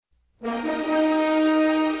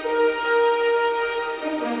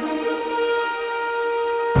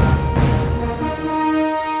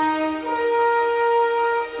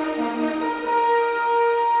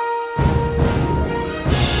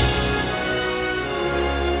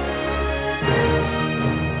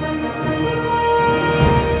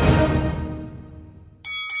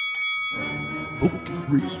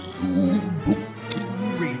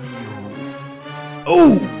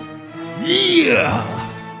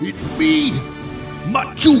It's me,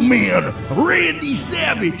 Macho Man Randy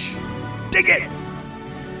Savage. Dig it!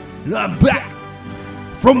 And I'm back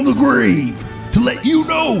from the grave to let you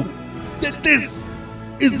know that this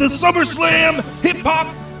is the SummerSlam Hip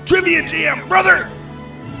Hop Trivia Jam, brother!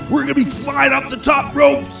 We're gonna be flying off the top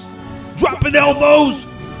ropes, dropping elbows,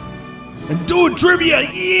 and doing trivia,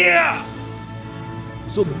 yeah!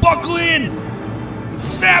 So buckle in,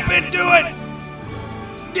 snap into it,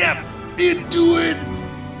 snap into it.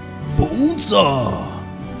 Bonesaw.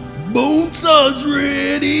 Bonesaw's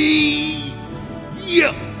ready.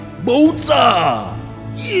 Yeah, Bonesaw.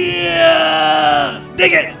 Yeah,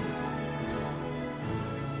 dig it.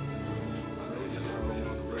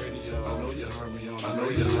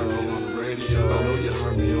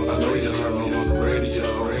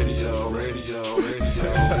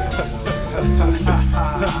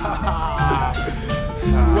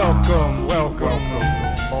 Welcome,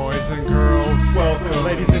 boys and girls. Welcome,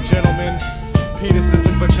 ladies and gentlemen, penises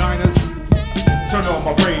and vaginas. Turn on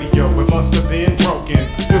my radio, it must have been broken.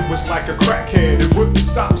 It was like a crackhead, it wouldn't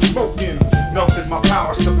stop smoking. Melted my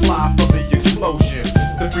power supply for the explosion.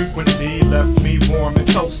 The frequency left me warm and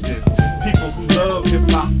toasted. People who love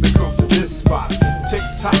hip-hop, they come to this spot.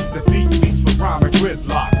 Tick-tock, the beat beats with rhyme and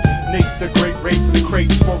gridlock. Nate the Great rates the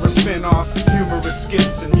crates for a spin-off. Humorous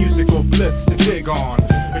skits and musical bliss to dig on.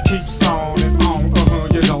 It keeps on and on,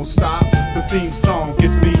 you don't stop. The theme song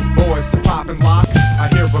gets me boys to pop and lock. I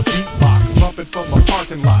hear a beatbox bumping from a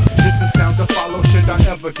parking lot. It's a sound to follow, should I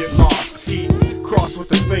ever get lost? He cross with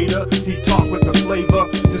the fader, he talk with the flavor,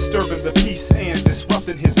 disturbing the peace and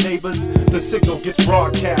disrupting his neighbors. The signal gets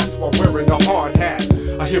broadcast while wearing a hard hat.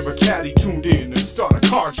 I hear a caddy tuned in and start a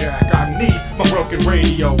carjack. I need my broken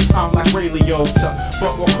radio, I'm like Ray Liotta,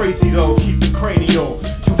 but more crazy though, keep it cranial.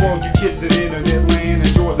 To all you kids in internet land,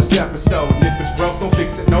 enjoy this episode. And if it's broke, don't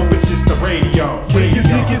fix it, no, it's just the radio. Can you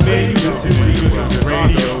dig it, man? You listen to the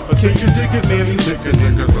radio. Can you dig it, man? You listen to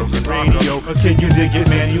the broken radio. Can you dig it,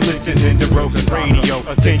 man? You listen to the broken radio.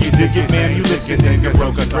 Can you dig it, man? You listen to the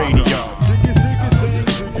broken radio.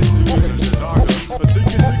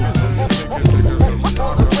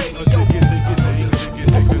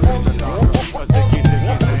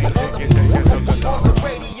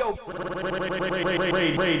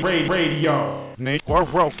 Radio. Nate, we're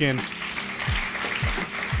broken.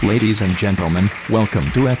 Ladies and gentlemen, welcome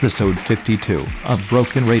to episode 52 of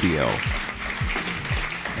Broken Radio.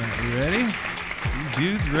 You ready?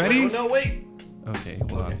 You dudes ready? No, wait. Okay,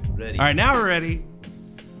 hold on. Ready. All right, now we're ready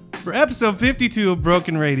for episode 52 of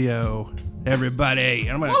Broken Radio. Everybody,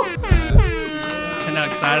 I'm gonna pretend how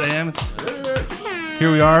excited I am.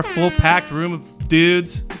 Here we are, full packed room of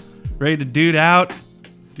dudes, ready to dude out.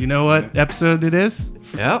 Do you know what episode it is?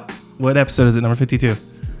 Yep. What episode is it? Number 52.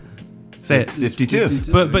 Say it.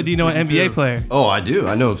 52. But do you know an NBA player? Oh, I do.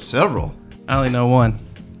 I know several. I only know one.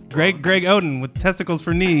 Greg Oden with testicles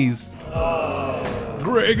for knees.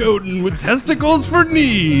 Greg Oden with testicles for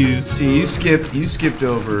knees. See, you skipped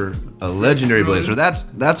over a legendary Blazer.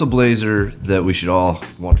 That's a Blazer that we should all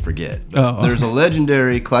want to forget. Oh. There's a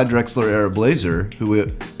legendary Clyde Drexler era Blazer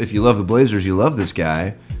who, if you love the Blazers, you love this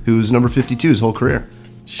guy, who's number 52 his whole career.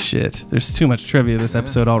 Shit, there's too much trivia this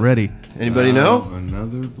episode already. Anybody know?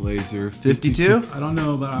 Another Blazer. 52? I don't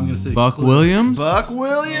know, but I'm going to say Buck Williams? Buck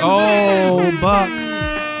Williams Oh, it is! Buck.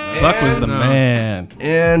 Buck was the man.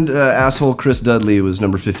 And asshole Chris Dudley was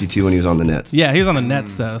number 52 when he was on the Nets. Yeah, he was on the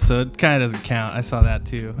Nets, though, so it kind of doesn't count. I saw that,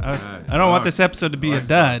 too. I don't want this episode to be a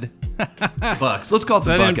dud. Bucks. Let's call it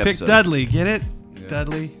So the I Buck didn't pick episode. Dudley. Get it? Yeah.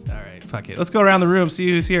 Dudley? All right, fuck it. Let's go around the room, see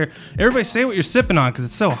who's here. Everybody say what you're sipping on, because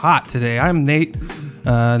it's so hot today. I'm Nate,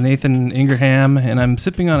 Nathan Ingraham, and I'm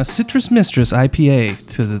sipping on a Citrus Mistress IPA,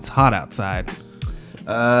 because it's hot outside.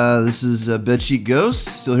 This is Bedsheet Ghost,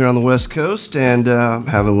 still here on the West Coast, and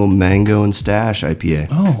having a little mango and stash IPA.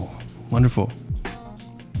 Oh, wonderful.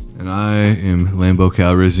 And I am Lambo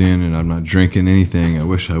Calrissian, and I'm not drinking anything. I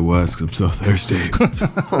wish I was, because I'm so thirsty.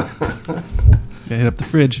 Gotta hit up the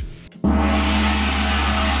fridge.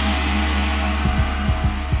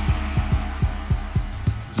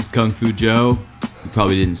 This is Kung Fu Joe. You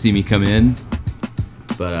probably didn't see me come in,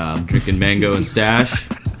 but I'm drinking mango and stash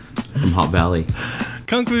from Hot Valley.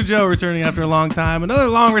 Kung Fu Joe returning after a long time. Another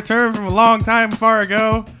long return from a long time far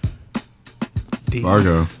ago.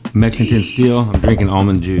 Fargo. Mexican Steel. I'm drinking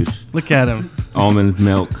almond juice, Look at him. almond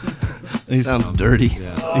milk, Sounds dirty.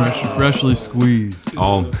 Freshly squeezed.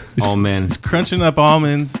 all men. Crunching up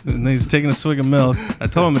almonds, and he's taking a swig of milk. I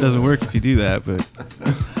told him it doesn't work if you do that, but...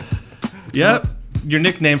 Yep. Your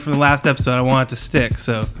nickname from the last episode, I want it to stick,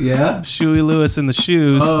 so... Yeah? Shuey Lewis in the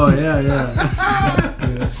shoes. Oh,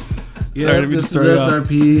 yeah. Yeah, to this is start you off.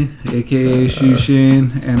 SRP, aka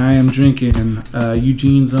Shushin, and I am drinking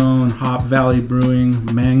Eugene's Own Hop Valley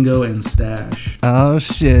Brewing Mango and Stash. Oh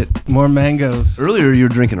shit! More mangoes. Earlier, you were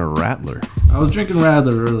drinking a Rattler. I was drinking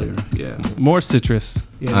Radler earlier. Yeah, More citrus.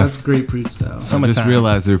 yeah, that's grapefruit style. I Summertime. just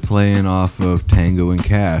realized they're playing off of Tango and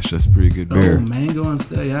Cash. That's pretty good Oh, beer. mango and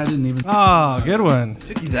Stash. Yeah, I didn't even. Oh, good one.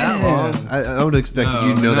 Took you that long? I would have expected No,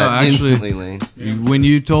 you'd know no, that actually- instantly, Lane. When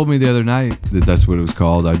you told me the other night that that's what it was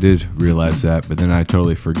called, I did realize that, but then I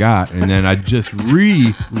totally forgot, and then I just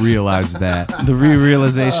realized that. The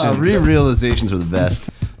re-realization. Re-realizations are the best.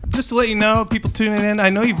 Just to let you know, people tuning in, I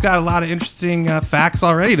know you've got a lot of interesting facts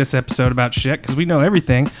already this episode about shit because we know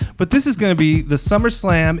everything. But this is going to be the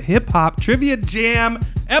SummerSlam Hip Hop Trivia Jam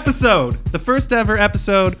episode, the first ever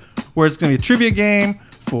episode where it's going to be a trivia game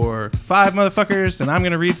for 5 motherfuckers, and I'm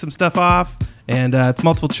going to read some stuff off, and it's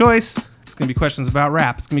multiple choice. It's going to be questions about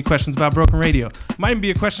rap. It's going to be questions about Broken Radio. Might even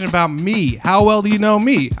be a question about me. How well do you know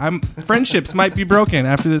me? Friendships might be broken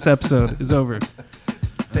after this episode is over.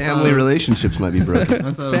 Family relationships might be broken.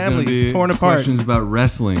 I thought it was gonna Families be torn apart. Questions about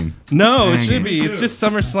wrestling. No, it Dang should it. be. It's just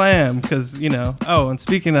SummerSlam because, you know. Oh, and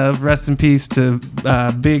speaking of, rest in peace to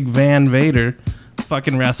Big Van Vader.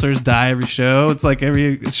 Fucking wrestlers die every show. It's like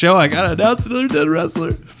every show I gotta announce another dead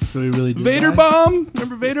wrestler. So he really did. Vader die? Bomb.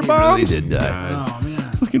 Remember Vader He Bomb? really did die. Oh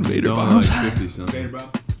man. Fucking Vader He's Bombs. only like 50-something.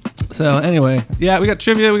 So anyway, yeah, we got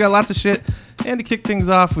trivia. We got lots of shit. And to kick things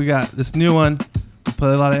off, we got this new one. We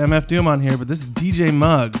play a lot of MF Doom on here, but this is DJ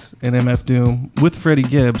Muggs in MF Doom with Freddie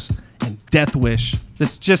Gibbs and Death Wish.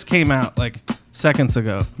 This just came out like seconds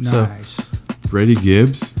ago. Nice. Freddie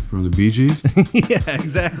Gibbs from the Bee Gees. So yeah,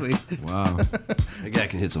 exactly. Wow, That guy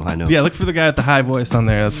can hit some high notes. Yeah, look for the guy with the high voice on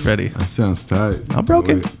there. That's Freddie. that sounds tight. I'm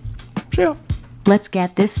broken. Wait. Chill. Let's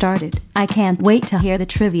get this started. I can't wait to hear the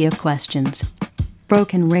trivia questions.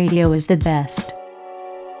 Broken Radio is the best.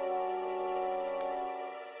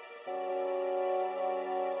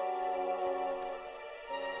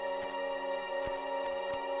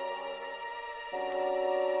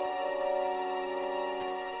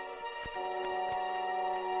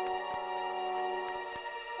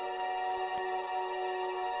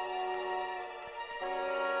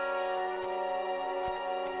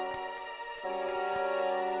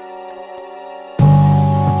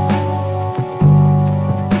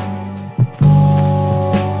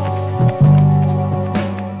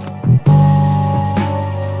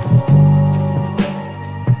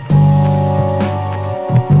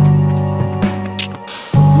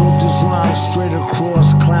 Wrote this rhyme straight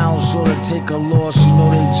across. Clowns sorta take a loss. You know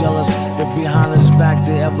they jealous if behind his back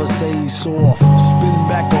they ever say he's soft. Spin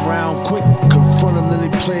back around quick, confront him, then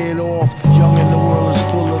they play it off. Young and the world is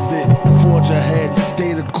full of it. Forge ahead,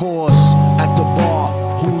 stay the course. At the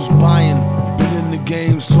bar, who's buying? Been in the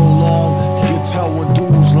game so long, you can tell when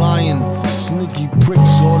dude's lying. Sneaky pricks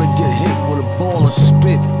ought to get hit with a ball of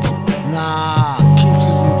spit. Nah, keeps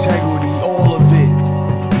his integrity, all of it.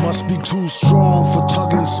 Must be too strong for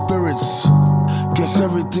tugging spirits. Guess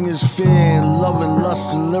everything is fair in love and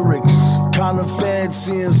lust and lyrics. Kinda fed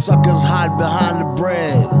seeing suckers hide behind the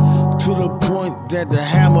bread. To the point that the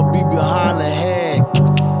hammer be behind the head.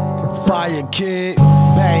 Fire kid,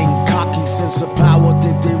 bang, cocky sense of power,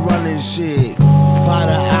 think they running shit. By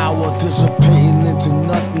the hour, dissipating into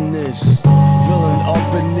nothingness. Villain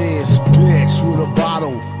up in this bitch with a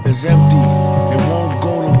bottle is empty. It won't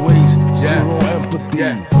go to waste, zero empathy.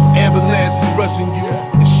 Ambulance is rushing you.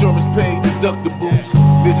 Insurance paid deductibles.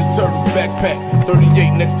 Ninja Turtle backpack,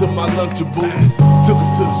 38 next to my Lunchables. Took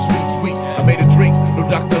her to the sweet. I made her drinks, no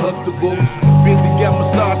Dr. Huxtable. Busy got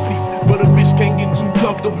massage seats, but a bitch can't get too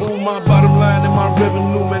comfortable. My bottom line and my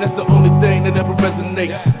revenue, man, that's the only thing that ever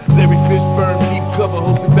resonates. Larry Fishburne, deep cover,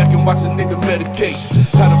 hosted back and watch a nigga medicate.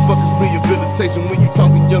 How the fuck is rehabilitation when you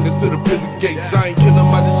tossing youngers to the prison gates? I ain't kill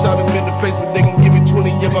him, I just shot him in the face, but they gon' give me 20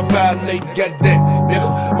 if I violate. Goddamn,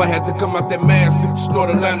 nigga, might have to come out that mask if you snort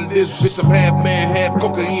a line of this. Bitch, I'm half man, half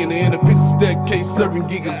cocaine, in a piece of staircase, serving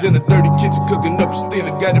gigas in a dirty kitchen, cooking up a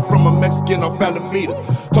steamer. Got it from a Mexican off Alameda.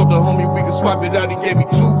 Told the homie we can swap it out, he gave me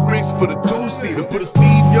 2 bricks for the 2-seater. Put a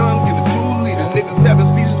Steve Young in the 2-liter. Niggas having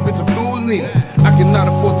seizures, bitch, I'm dual leaning. I cannot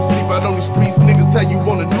afford to sleep out on the streets. Niggas tell you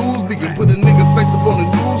on the news leaking. Put a nigga face up on the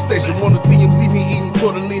news station. On the TMZ, me eating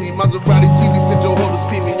tortellini. Maserati GD sent your hoe to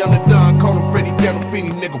see me. I'm the Don, call him Freddie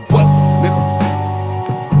Gandolfini. Nigga, what? Nigga.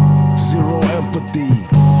 Zero empathy.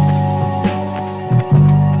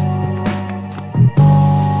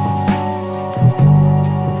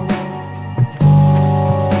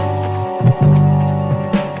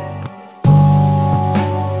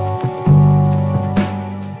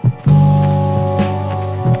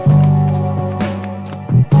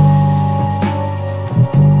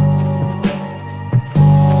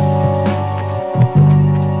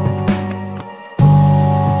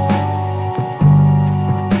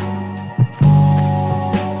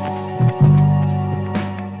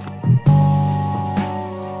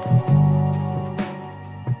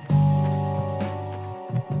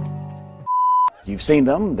 You've seen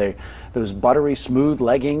them. They're those buttery smooth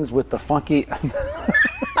leggings with the funky...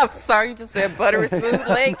 I'm sorry, you just said buttery smooth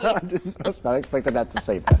leggings. I was not expecting that to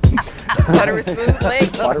say that. Buttery smooth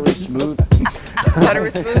leggings. Buttery smooth.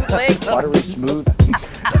 Buttery smooth leggings. Buttery smooth.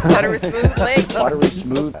 Buttery smooth leggings. Buttery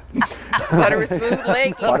smooth. Buttery smooth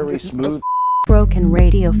leggings. Buttery smooth.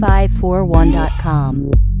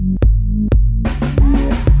 BrokenRadio541.com.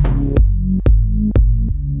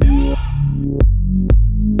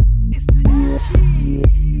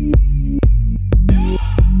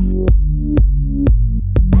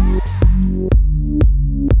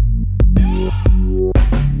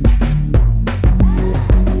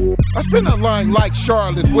 I spin a line like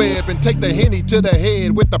Charlotte's Web and take the Henny to the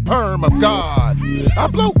head with the perm of God. I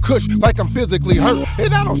blow kush like I'm physically hurt,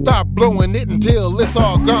 and I don't stop blowing it until it's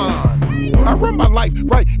all gone. I run my life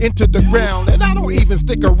right into the ground, and I don't even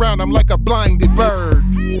stick around, I'm like a blinded bird.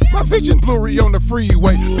 My vision blurry on the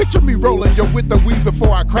freeway, picture me rolling yo with the weed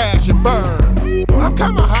before I crash and burn. I'm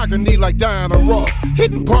kinda mahogany like Diana Ross,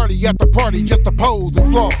 hitting party after party just to pose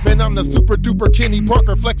and floss. Man, I'm the super duper Kenny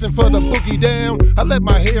Parker flexing for the boogie down. I let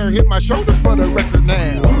my hair hit my shoulders for the record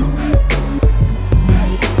now.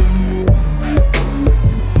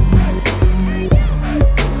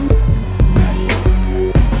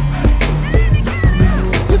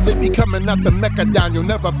 Me coming out the Mecca down, you'll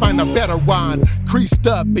never find a better wine. Creased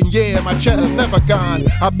up, and yeah, my cheddar's never gone.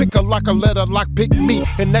 I pick a lock, a letter, lock, pick me.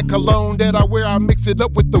 And that cologne that I wear, I mix it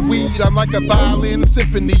up with the weed. I'm like a violin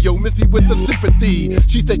symphony, yo, miss me with the sympathy.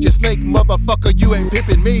 She said, you snake motherfucker, you ain't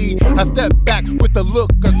pimping me. I stepped back with the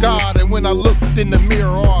look of God, and when I looked in the mirror,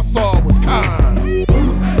 all I saw was Khan.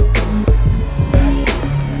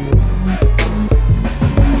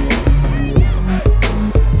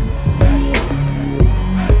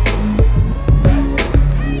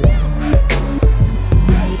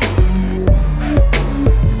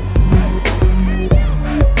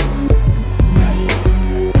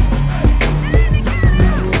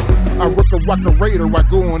 Rock a raider, I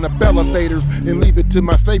go on up elevators and leave it to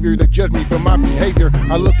my savior to judge me for my behavior.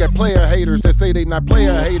 I look at player haters that say they not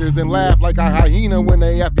player haters and laugh like a hyena when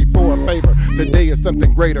they ask me for a favor. Today is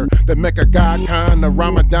something greater, the Mecca God Khan, the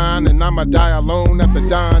Ramadan, and I'ma die alone at the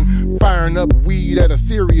dawn. Firing up weed at a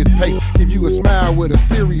serious pace, give you a smile with a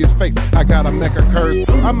serious face. I got a Mecca curse,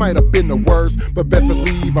 I might have been the worst, but best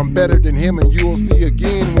believe I'm better than him, and you'll see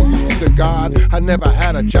again when you see the God. I never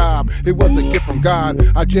had a job, it was a gift from God.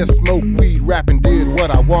 I just smoked weed, rap, and did what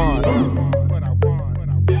I want.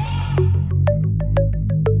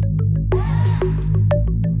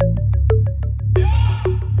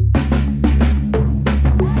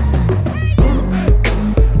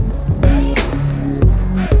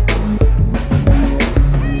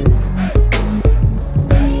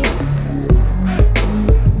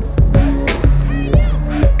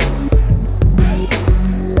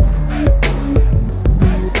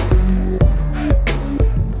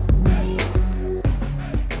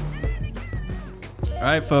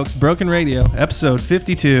 All right, folks, Broken Radio, episode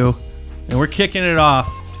 52, and we're kicking it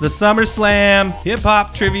off. The SummerSlam Hip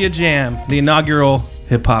Hop Trivia Jam, the inaugural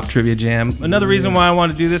Hip Hop Trivia Jam. Another reason why I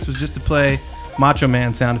wanted to do this was just to play Macho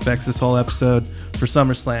Man sound effects this whole episode for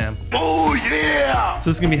SummerSlam. Oh, yeah! So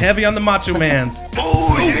this is going to be heavy on the Macho Mans.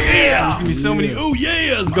 Oh, yeah! There's going to be so many oh,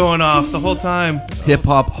 yeahs going off the whole time. Hip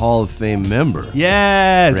Hop Hall of Fame member.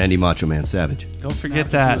 Yes! Randy Macho Man Savage. Don't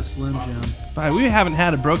forget that. Slim Jim. Fine, we haven't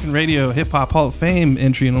had a Broken Radio Hip Hop Hall of Fame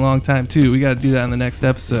entry in a long time, too. We got to do that in the next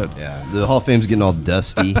episode. Yeah, the Hall of Fame's getting all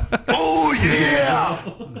dusty. Oh,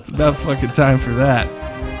 yeah! It's about fucking time for that.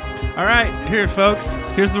 All right, here, folks.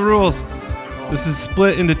 Here's the rules. This is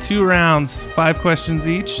split into 2 rounds, 5 questions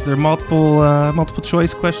each. They're multiple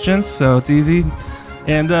choice questions, so it's easy.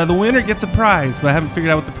 And the winner gets a prize, but I haven't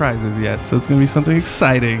figured out what the prize is yet, so it's going to be something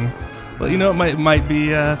exciting. Well, you know, it might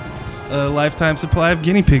be a lifetime supply of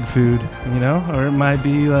guinea pig food, you know, or it might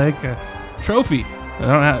be like a trophy.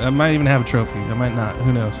 I might even have a trophy. I might not.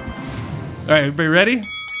 Who knows? All right, everybody ready?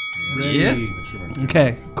 Ready. Yeah.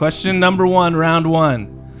 Okay, question number 1, round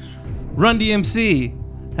 1. Run DMC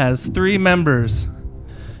has 3 members.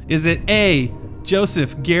 Is it A,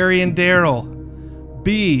 Joseph, Gary, and Daryl,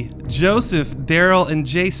 B, Joseph, Daryl, and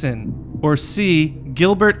Jason, or C,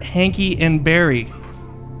 Gilbert, Hanky, and Barry?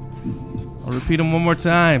 I'll repeat them one more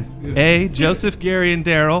time. A, Joseph, Gary, and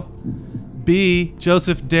Daryl, B,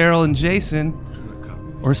 Joseph, Daryl, and Jason,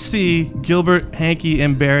 or C, Gilbert, Hanky,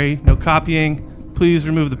 and Barry. No copying. Please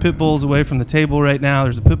remove the pit bulls away from the table right now.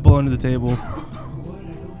 There's a pit bull under the table.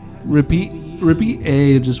 Repeat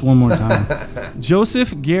A just one more time.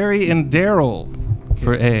 Joseph, Gary, and Daryl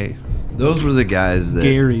for A. Those were the guys that...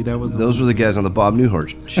 Gary, that was... Those were the guys on the Bob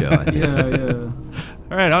Newhart show, I think. Yeah.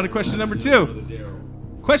 All right, on to question number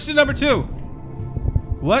 2. Question number 2.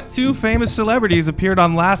 What 2 famous celebrities appeared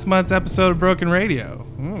on last month's episode of Broken Radio?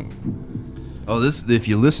 Oh, if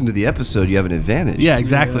you listen to the episode, you have an advantage. Yeah,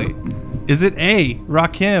 exactly. Is it A,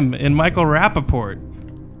 Rakim and Michael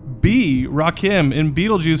Rappaport, B, Rakim and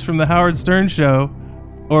Beetlejuice from the Howard Stern Show,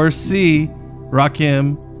 or C,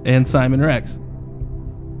 Rakim and Simon Rex?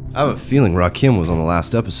 I have a feeling Rakim was on the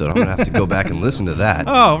last episode. I'm going to have to go back and listen to that.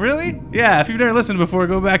 Oh, really? Yeah, if you've never listened before,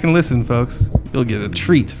 go back and listen, folks. You'll get a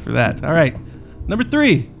treat for that. All right. Number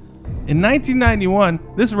 3. In 1991,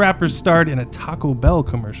 this rapper starred in a Taco Bell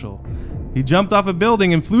commercial. He jumped off a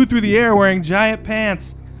building and flew through the air wearing giant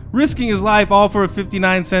pants, risking his life all for a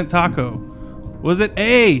 59-cent taco. Was it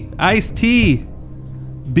A, Ice-T,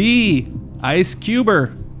 B, Ice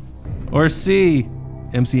Cuber, or C,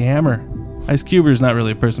 MC Hammer? Ice Cuber is not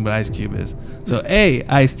really a person, but Ice Cube is. So A,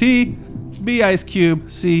 Ice-T, B, Ice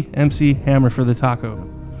Cube, C, MC Hammer for the taco.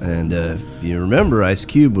 And if you remember, Ice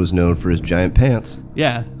Cube was known for his giant pants.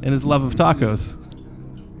 Yeah, and his love of tacos.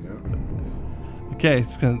 Okay,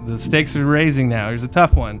 the stakes are raising now. Here's a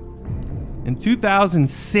tough one. In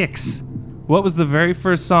 2006, what was the very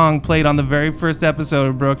first song played on the very first episode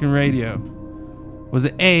of Broken Radio? Was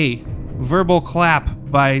it A, Verbal Clap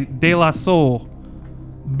by De La Soul,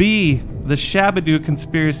 B, The Shabadoo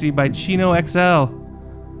Conspiracy by Chino XL,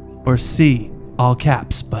 or C, All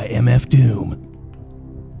Caps by MF Doom?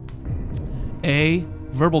 A,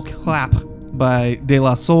 Verbal Clap by De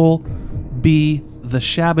La Soul, B, The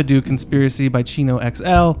Shabadoo Conspiracy by Chino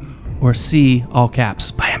XL, or C, All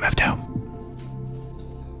Caps by MF Doom?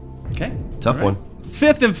 Okay. Tough one.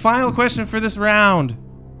 5th and final question for this round.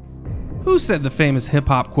 Who said the famous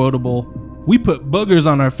hip-hop quotable, "We put boogers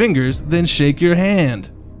on our fingers, then shake your hand"?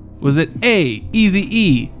 Was it A,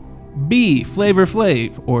 Eazy-E, B, Flavor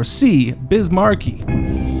Flav, or C, Biz Markie?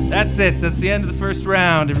 That's it. That's the end of the first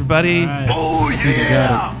round, everybody. Right. Oh,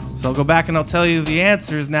 yeah. So I'll go back and I'll tell you the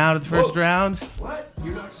answers now to the first round. What?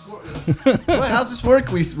 You're not scoring? What? How's this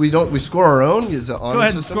work? We score our own? Is it honor Go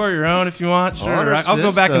ahead system? and score your own if you want. Sure. Honor I'll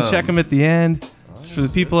go back and system. check them at the end. Just for the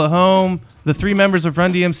people at home, the 3 members of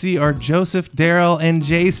Run DMC are Joseph, Daryl, and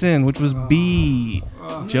Jason, which was B.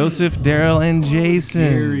 Joseph, Daryl, and Jason.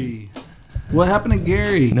 Gary. What happened to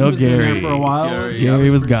Gary? No He was in Gary. there for a while. Gary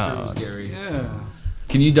was gone. Yeah.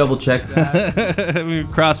 Can you double check that? We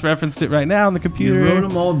cross-referenced it right now on the computer. You wrote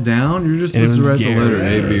them all down? You're just It supposed to was write the letter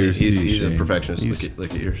Gary. A, B, or C. He's a Shane. perfectionist.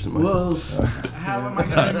 Look at yours. Well, how am I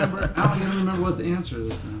gonna remember? How am I gonna remember what the answer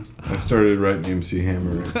is then? I started writing MC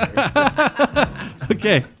Hammer right there.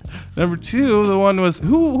 Okay. Number 2, the one was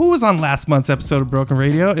who was on last month's episode of Broken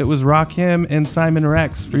Radio? It was Rakim and Simon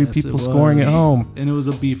Rex. 3 Yes, people it scoring was. at home. And it was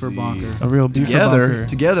a beefer bonker. A real beaver bunker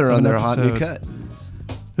Together of on an their hot new episode. cut.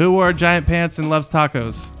 Who wore giant pants and loves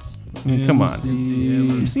tacos? I mean, come on.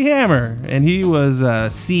 MC Hammer. And he was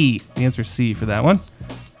C. The answer is C for that one.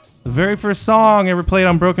 The very first song ever played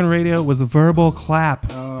on Broken Radio was Verbal Clap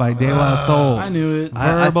by De La Soul. I knew it.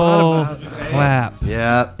 Verbal Clap.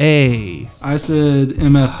 Yeah. A. I said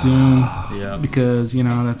MF Doom Yeah. because, you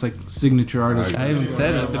know, that's like signature artist. I even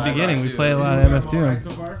said it at the beginning. We play a lot of MF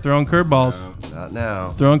Doom. Throwing curveballs. Not now.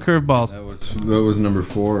 Throwing curveballs. That was number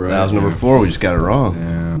 4, right? That was number 4. We just got it wrong.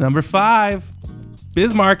 Yeah. Number 5.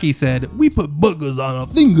 Biz Markie said, "We put boogers on our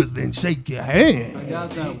fingers, then shake your hand." I got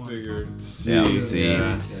that one.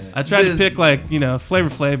 Yeah. I tried to pick Flavor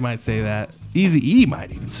Flav might say that. Eazy-E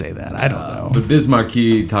might even say that. I don't know. But Biz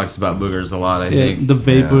Markie talks about boogers a lot, I think. The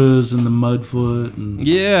vapors and the mudfoot. And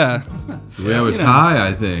Yeah. So we have a tie,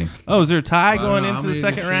 I think. Oh, is there a tie I don't going know, how into the many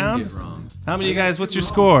second did Shane round? get wrong? How many of you guys? What's your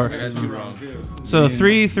score? I got 2 wrong. So Me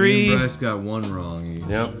 3, and 3. Bryce got 1 wrong each.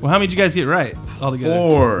 Yep. Well, how many did you guys get right altogether?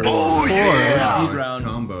 4. Oh, yeah. Speed round.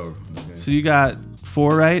 Combo. Okay. So you got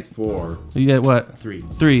 4 right. 4. You get what? 3.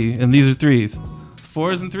 3, and these are 3s.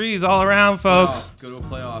 4s and 3s all around, folks. Go to a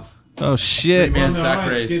playoff. Oh shit! 3-man sack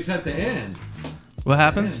race. It's at the end. What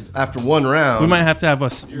happens? After 1 round. We might have to have a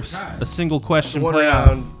single question One playoff.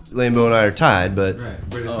 round. Lambo and I are tied, but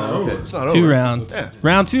But it's Oh, not okay. over. it's not over. 2 rounds. Yeah.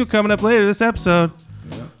 Round 2 coming up later this episode.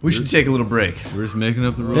 We should take a little break. We're just making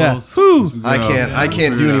up the rules. Yeah. Whew. I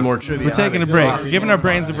can't do any more trivia. We're taking a break. Giving our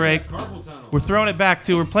brains a break. We're throwing it back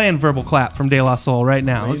to. We're playing Verbal Clap from De La Soul right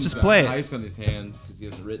now. Let's just play it. Ice on his hand because he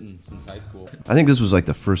hasn't written since high school. I think this was like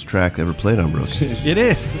the first track ever played on Broken. It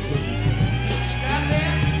is.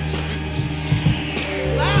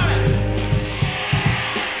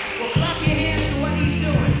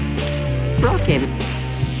 Broken.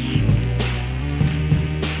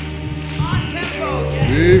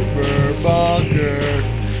 Beaver Bunker.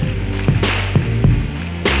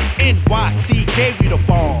 NYC gave you the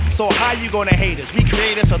bomb. So how you gonna hate us? We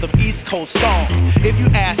creators of the East Coast storms. If you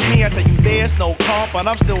ask me, I tell you there's no comp, but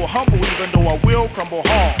I'm still humble even though I will crumble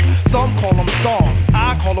hard. Some call them songs,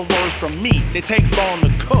 I call them words from me. They take long to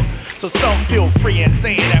cook, so some feel free in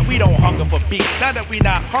saying that we don't hunger for beats. Not that we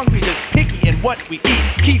not hungry, just picky in what we eat.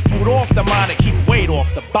 Keep food off the mind and keep weight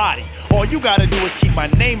off the body. All you gotta do is keep my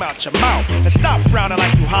name out your mouth and stop frowning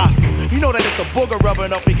like you hostile. You know that it's a booger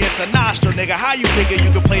rubbing up against a nostril, nigga. How you figure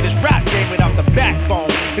you can play this rap game without the backbone?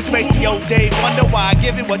 This makes the old Dave wonder why I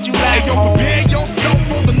give it what you like. Hey, yo, prepare yourself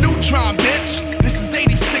for the neutron, bitch. This is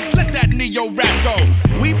 86, let that neo rap go.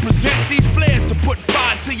 We present these flares to put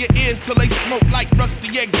fire to your ears till they smoke like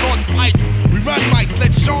rusty exhaust pipes. We run mics,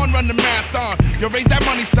 let Sean run the marathon. Yo, raise that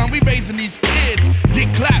money, son, we raising these kids.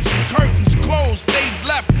 Get claps from curtains closed, stage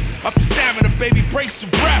left. Up your stamina, baby, brace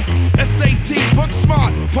your breath. SAT, book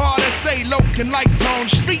smart, part essay, Loken like tone.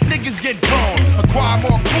 Street niggas get grown. Acquire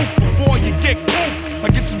more proof before you get cool. I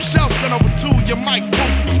get some shells sent over to your mic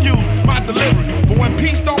booth. Excuse my delivery, but when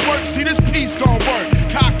peace don't work, see this piece gon' work.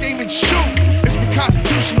 Cock, aim, and shoot. It's the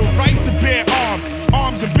constitutional right to bear arms.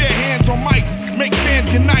 Arms and bare hands on mics, make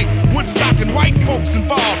fans unite. Woodstock and white folks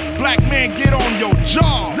involved. Black man, get on your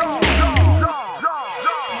job.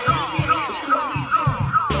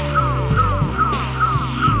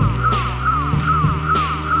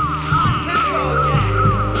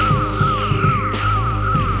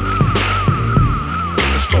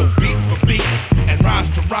 Go beat for beat and rhymes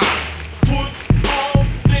for rhyme. Put all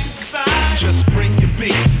things aside. Just bring your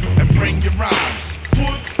beats and bring your rhymes.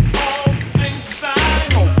 Put all things aside. Let's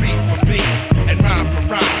go beat for beat and rhyme for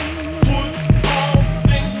rhyme. Put all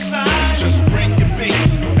things aside. Just bring your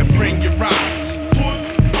beats and bring your rhymes. Put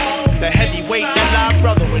all the heavyweight and live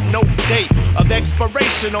brother with no date of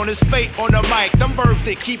expiration on his fate on the mic. Them verbs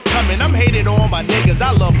they keep coming. I'm hated on by niggas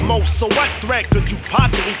I love most. So what threat could you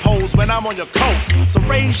possibly pose when I'm on your coast? So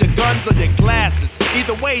raise your guns or your glasses.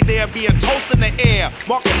 Either way, there'll be a toast in the air,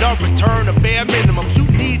 marking the return of bare minimum. You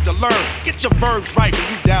need to learn. Get your verbs right when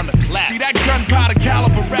you down to class. See that gunpowder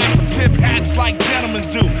caliber rapper tip hats like gentlemen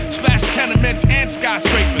do. Splash tenements and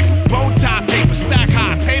skyscrapers. Bow tie paper, stack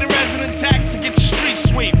high. Pay the resident tax and get your street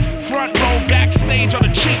sweep. Front row, backstage on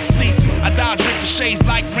the cheap seats. I dodge ricochets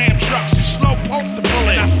like Ram trucks. You slow poke the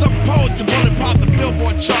bullet. I suppose the bullet pop the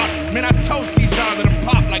Billboard chart. Man, I toast these guys that them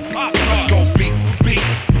pop like pop tarts. Let's go beat for beat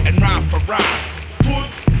and rhyme for rhyme. Put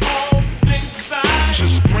all things aside.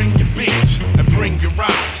 Just bring your beats and bring your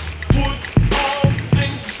rhymes. Put all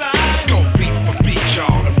things aside. Let's go beat for beat,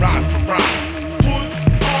 y'all, and rhyme for rhyme. Put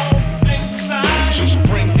all things aside. Just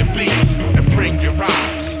bring your beats and bring your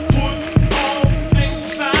rhymes. Put all things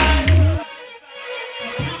aside.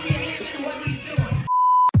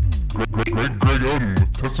 Greg Oden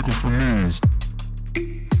with testicles for knees.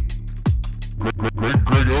 Greg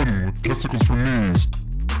Oden with testicles for knees.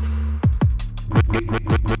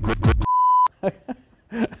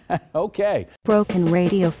 Okay.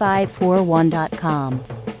 BrokenRadio541.com.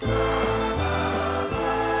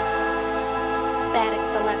 Static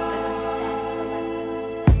Selector.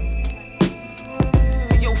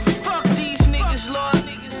 Yo, fuck these niggas, Lord.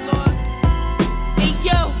 Hey,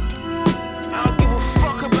 yo. I don't give a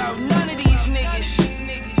fuck about none of these niggas.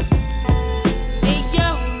 Hey yo,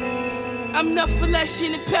 I'm not flesh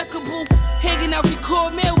and impeccable. Hanging out the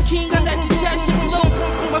core mail king, I let the jazz blow.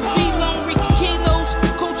 My feet long, Ricky kilos.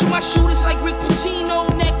 Coaching my shooters like Rick Pitino.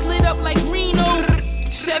 Neck lit up like Reno.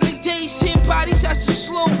 7 days, 10 bodies, that's the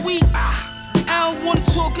slow week. I don't wanna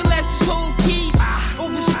talk unless it's whole keys.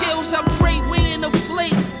 Over scales, I pray wearing a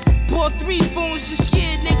flake. Bought 3 phones this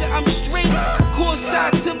year, nigga, I'm straight.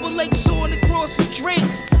 Courtside Timberlake's on the cross with Drake.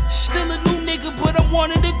 Still a new nigga, but I'm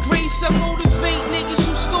one of the greats. I motivate niggas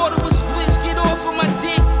who started with splits. Get off of my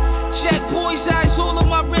dick. Jack boy's eyes all on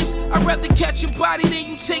my wrist. I'd rather catch a body than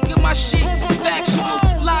you taking my shit. Factual,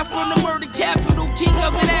 live from the murder capital, king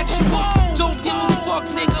of it actual. Don't give a fuck,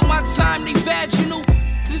 nigga, my time they vaginal.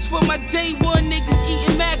 This for my day one niggas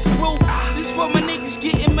eating mackerel. This for my niggas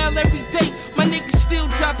getting mail every day. My niggas still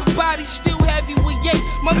dropping bodies, still heavyweight.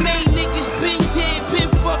 My main niggas been dead, been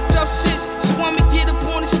fucked up since. So I'ma get up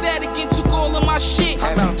on the static and took all of my shit.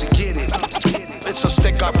 I'm out to get it. It's a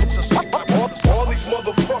stick up. All these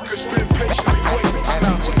motherfuckers been patiently waiting. I'm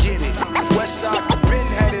out to get it. Westside been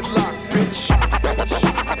had it locked, bitch.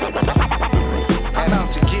 I'm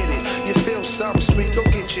out to get it. You feel something sweet? Go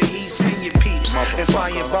get your east and your peeps and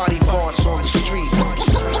find your body parts on the street.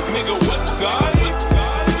 Nigga, Westside.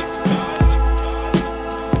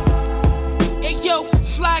 Hey yo,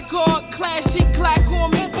 fly guard, class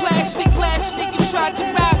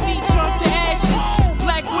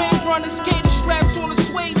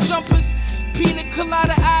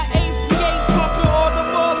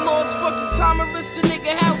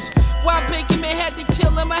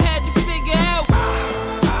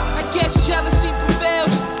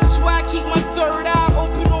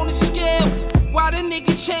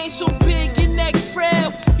chain so big, your neck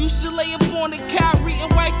frail. Used to lay up on the Kyrie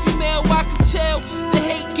and wifey mail. I could tell the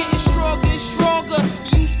hate getting stronger and stronger.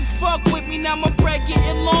 You used to fuck with me, now my bread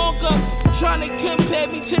getting longer. Trying to compare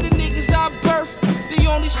me to the niggas I birthed. They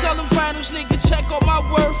only selling vinyls, nigga, check on my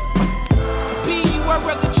worth. Be you, I'd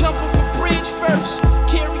rather jump off a bridge first.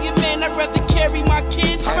 Carry a man, I'd rather carry my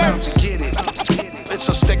kids I'm out first. to get it. It's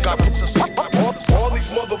a stick up. All these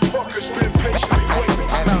motherfuckers been patiently waiting.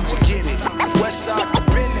 I'm out to get it. Westside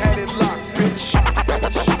been had it locked, bitch.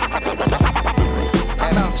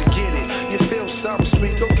 I'm out to get it. You feel something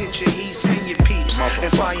sweet? Go get your east and your peeps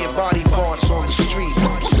and find your body parts on the street.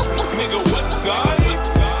 Nigga, Westside.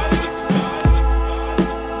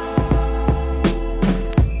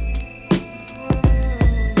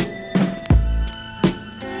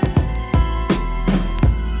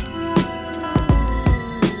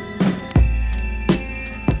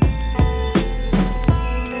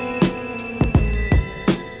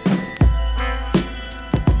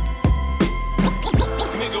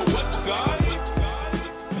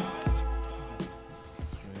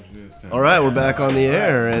 All right, we're back on the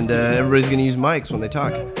air, and everybody's gonna use mics when they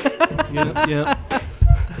talk. Yep.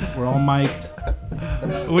 We're all mic'd.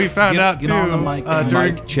 We found out get too on the mic, man.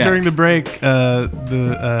 during the break.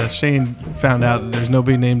 Shane found out that there's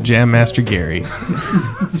nobody named Jam Master Gary.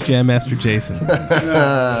 It's Jam Master Jason.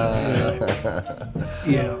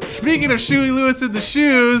 Yeah. Speaking of Shuey Lewis and the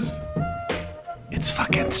Shoes, it's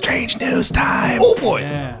fucking strange news time. Oh boy.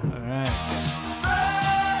 Yeah. All right.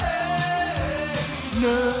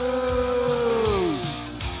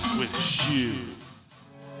 With Shoe.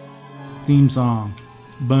 Theme song.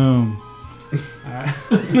 Boom. All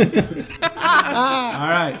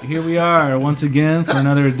right, here we are once again for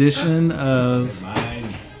another edition of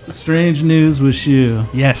Strange News with Shu.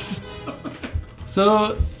 Yes.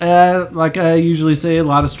 So, like I usually say, a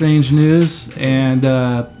lot of strange news, and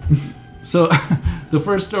so the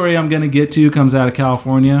first story I'm going to get to comes out of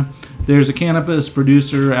California. There's a cannabis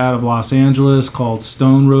producer out of Los Angeles called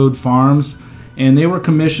Stone Road Farms, and they were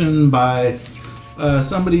commissioned by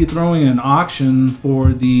somebody throwing an auction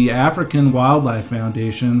for the African Wildlife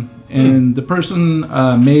Foundation, and the person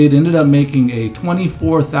ended up making a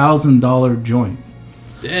 $24,000 joint.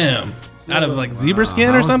 Damn. Out of like zebra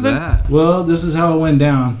skin or something? Well, this is how it went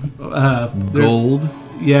down. Gold?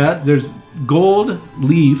 Yeah, there's gold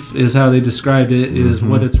leaf is how they described it, is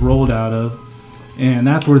what it's rolled out of, and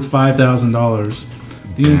that's worth $5,000.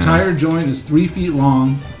 The entire joint is 3 feet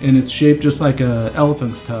long, and it's shaped just like a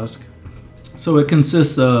elephant's tusk. So it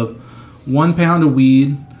consists of 1 pound of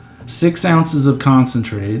weed, 6 ounces of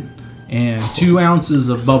concentrate, and 2 ounces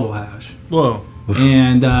of bubble hash. Whoa.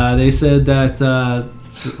 And they said that,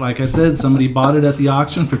 like I said, somebody bought it at the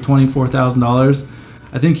auction for $24,000.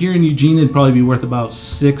 I think here in Eugene it'd probably be worth about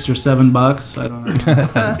 $6 or $7. I don't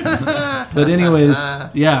know. But anyways,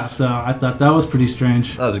 yeah, so I thought that was pretty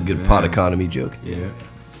strange. That was a good pot economy joke. Yeah.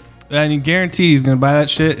 And you guarantee he's going to buy that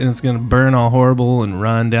shit and it's going to burn all horrible and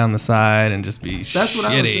run down the side and just be That's what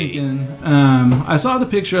shitty. I was thinking. I saw the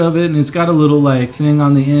picture of it, and it's got a little like thing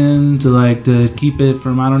on the end to keep it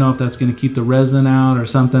from, I don't know if that's going to keep the resin out or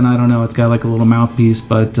something. I don't know. It's got like a little mouthpiece,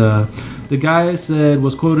 but the guy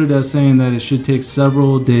was quoted as saying that it should take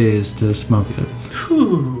several days to smoke it.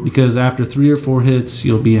 Because after 3 or 4 hits,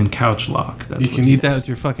 you'll be in couch lock. You can eat that with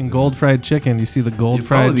your fucking gold fried chicken. You see the gold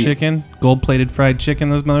fried chicken? Gold plated fried chicken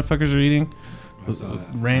those motherfuckers are eating? With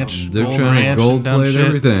ranch, They're gold trying ranch, to gold and dumb plate shit.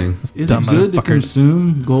 everything. Is Dumb it good to motherfuckers.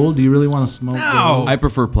 consume gold? Do you really want to smoke gold? I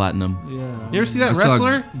prefer platinum. Yeah. You ever see that I saw-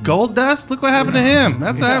 wrestler? Gold Dust? Look what happened to him.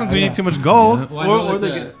 That's what happens when you eat too much gold. Or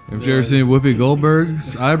the Have you ever seen Whoopi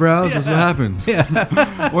Goldberg's eyebrows? That's what happens.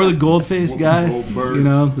 or the gold face guy, you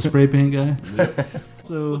know, the spray paint guy.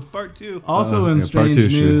 So part 2. Also in part strange 2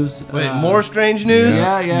 shit. news. Wait, more strange news?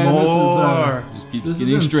 Yeah. More. This is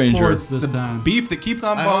getting in stranger. sports this time. Beef that keeps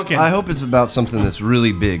on bonking. I hope it's about something that's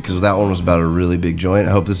really big, because that one was about a really big joint.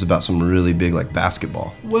 I hope this is about some really big, like,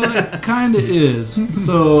 basketball. Well, it kind of is.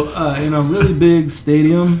 So in a really big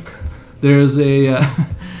stadium, there's a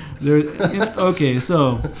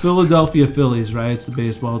so Philadelphia Phillies, right? It's the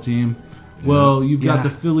baseball team. Well, you've got Yeah. the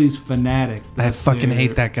Phillies fanatic. I That's fucking their-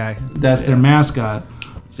 hate that guy. That's their mascot.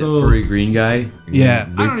 So, furry green guy. Yeah.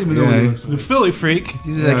 I don't even know what he looks The like. Philly freak.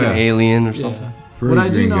 He's like an alien or something. What I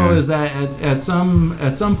do green know guy. is that at some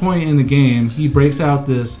point in the game, he breaks out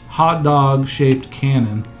this hot dog shaped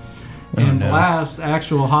cannon and no. blasts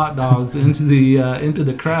actual hot dogs into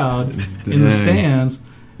the crowd in the Dang. stands.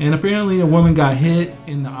 And apparently, a woman got hit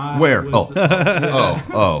in the eye. Where? with Oh.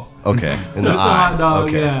 the- Okay. In the with the eye. hot dog,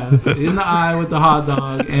 Okay. yeah, in the eye with the hot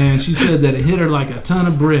dog, and she said that it hit her like a ton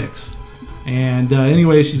of bricks. And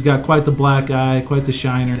anyway, she's got quite the black eye, quite the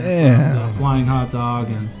shiner. Damn. The flying hot dog.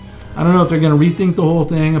 And I don't know if they're going to rethink the whole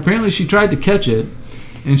thing. Apparently she tried to catch it,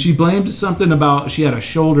 and she blamed something about she had a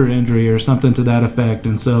shoulder injury or something to that effect.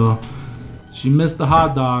 And so she missed the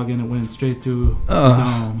hot dog, and it went straight through the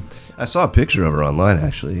dome. I saw a picture of her online,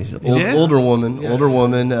 actually. Older woman,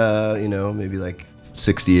 you know, maybe like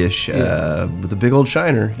 60-ish, with a big old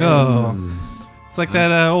shiner. It's like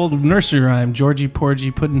that old nursery rhyme, Georgie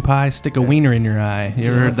Porgy Puddin' Pie, stick a wiener in your eye. You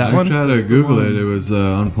ever heard that one? I tried to Google it. It was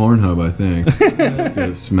on Pornhub, I think.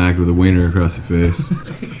 Got smacked with a wiener across the face.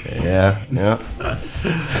 Yeah.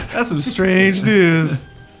 That's some strange news.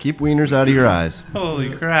 Keep wieners out of your eyes.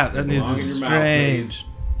 Holy crap, that news is strange.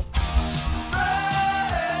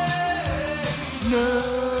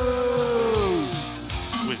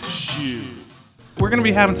 We're going to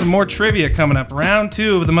be having some more trivia coming up. Round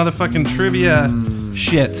 2 of the motherfucking trivia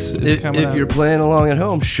shits is coming up. If you're playing along at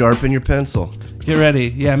home, sharpen your pencil. Get ready.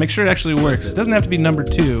 Yeah, make sure it actually works. It doesn't have to be number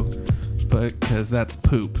 2, but because that's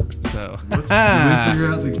poop. So. Did we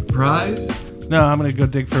figure out the prize? No, I'm going to go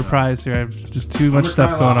dig for a prize here. I have just too much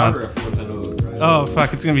stuff going on. Oh,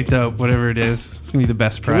 fuck. It's going to be dope, whatever it is. It's going to be the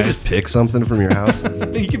best prize. Can we just pick something from your house?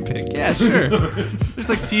 You can pick. Yeah, sure. There's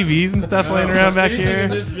like TVs and stuff laying around back here.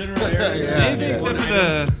 Anything except for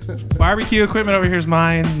the barbecue equipment over here is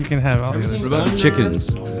mine. You can have all the other What about the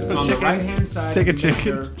chickens? On the right-hand side. Take a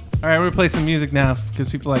chicken. All right, we're going to play some music now because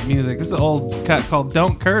people like music. This is an old cut called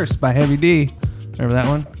Don't Curse by Heavy D. Remember that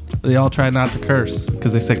one? They all try not to curse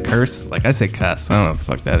because they said curse. Like I say cuss. I don't know what the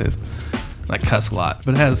fuck that is. I cuss a lot.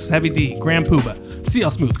 But it has Heavy D, Grand Poobah,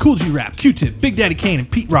 CL Smooth, Cool G Rap, Q-Tip, Big Daddy Kane,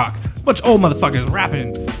 and Pete Rock. A bunch of old motherfuckers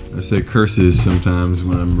rapping. I say curses sometimes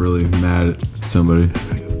when I'm really mad at somebody.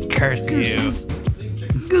 Curse you.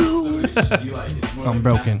 I'm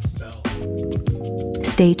broken.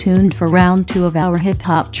 Stay tuned for round 2 of our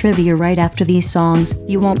hip-hop trivia right after these songs.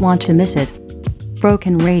 You won't want to miss it.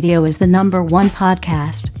 Broken Radio is the #1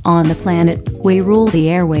 podcast on the planet. We rule the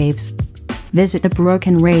airwaves. Visit the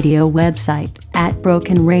Broken Radio website at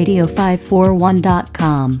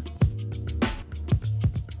brokenradio541.com.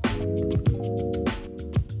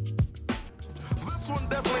 This one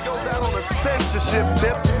definitely goes out on a censorship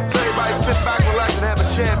tip. So everybody sit back, relax, and have a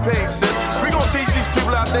champagne sip. We're gonna teach these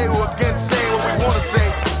people out there who are against saying what we want to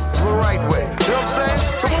say the right way. You know what I'm saying?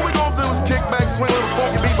 So what we're gonna do is kick back, swing a little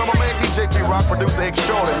funky beat by my man DJ Pete Rock, producer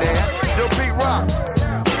extraordinaire. Yo, Pete Rock,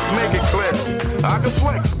 make it clear. I can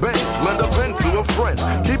flex, bang, lend a pen to a friend.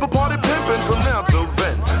 Keep a party pimpin' from now till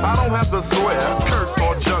then. I don't have to swear, curse,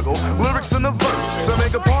 or juggle lyrics in the verse to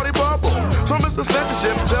make a party bubble. So Mr.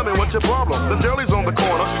 Censorship, tell me what's your problem. There's girlies on the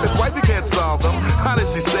corner, if wifey can't solve them, how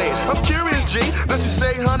does she say it? I'm curious, G, does she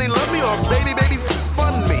say honey love me or baby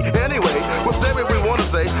fun me? Anyway, we'll say what we wanna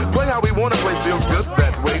say, play how we wanna play, feels good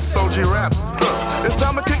that way. So G-Rap, it's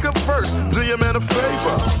time to kick up first. Do your man a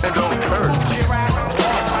favor and don't curse.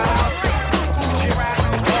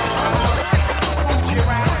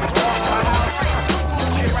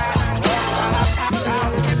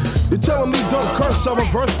 You're telling me don't curse, I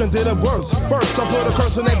reversed and did it worse. First, I put a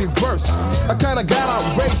curse in every verse. I kinda got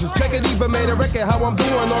outrageous. Check it, even made a record how I'm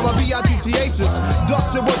doing all the B-I-T-C-H's.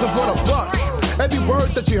 Ducks, it wasn't for the bucks. Every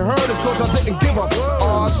word that you heard is cause I didn't give a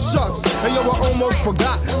aw shucks. And yo, I almost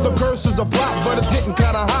forgot. The curse is a plot, but it's getting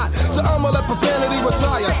kinda hot. So I'ma let profanity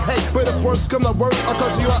retire. Hey, but if worst come to worst, I'll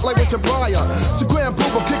curse you out like Richard Pryor. So Grand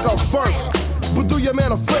Poobah kick up first. But do your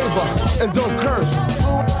man a favor and don't curse.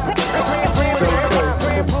 Don't curse.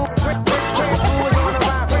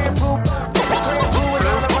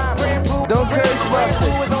 Don't curse,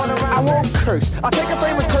 Russell. I won't curse. I'll take a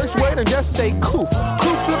famous curse word and just say coof.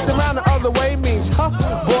 Coof flipped around the other way means huh.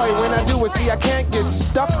 Boy, when I do it, see I can't get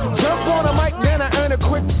stuck. Jump on a mic, then I earn a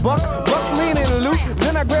quick buck. Buck meaning loot.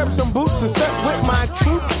 Then I grab some boots and set with my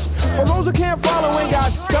troops. For those who can't follow and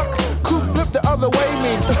got stuck, coof flipped the other way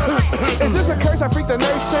means is this a curse? I freaked the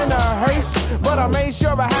nurse in a hearse, but I made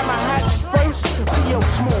sure I had my hat first.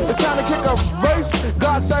 It's time to kick a verse.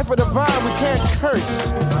 God cipher divine, we can't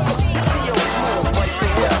curse.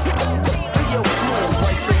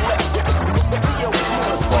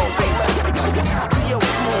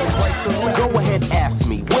 Go ahead, ask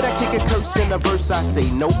me. Would I kick a curse in a verse? I say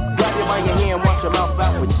no. Grab you by your hand, wash your mouth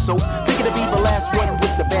out with soap. Figure to be the last one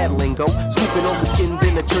with the bad lingo. Scooping over skins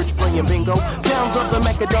in the church, playing bingo. Sounds of the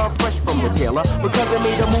Macadon fresh from the tailor. Because I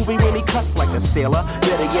made a movie when he cussed like a sailor.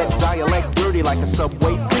 Better yet, dialect dirty like a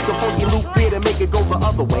subway. Freak a funky loop here to make it go the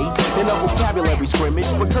other way. In a vocabulary scrimmage,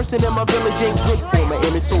 but cursing in my village ain't good for my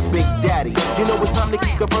image. So Big Daddy, you know it's time to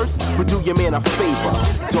kick a verse, but do your man a favor,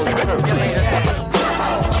 don't curse.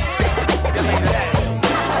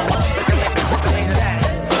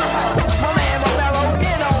 My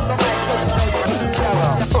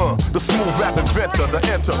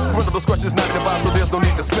enter. Parental discretion is not advised, so there's no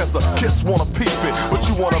need to censor. Kids wanna peep it, but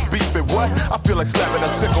you wanna beep it. What? I feel like slapping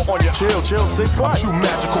that sticker on your chill, say what? Too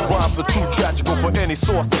magical rhymes are too tragical for any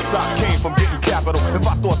source to stop King from getting capital. If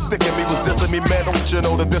I thought sticking me was dissing me, man, don't you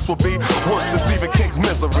know that this would be worse than Stephen King's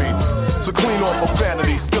Misery? So clean off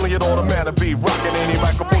profanity, stealing it automatic be rocking any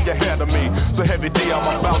microphone you hand to me. So heavy D, I'm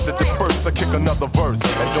about to disperse. I kick another verse,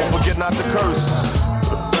 and don't forget not to curse.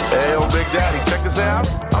 Hey, yo, Big Daddy, check this out.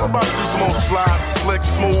 I'm about to do some old slide, slick,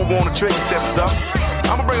 smooth on the tricky tip stuff.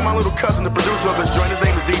 I'm gonna bring my little cousin, the producer of this joint. His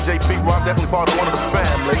name is DJ Pete Rock, definitely part of one of the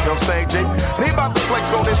family. You know what I'm saying, G? And he about to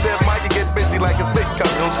flex on this head mic and get busy like his big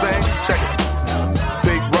cousin. You know what I'm saying? Check it.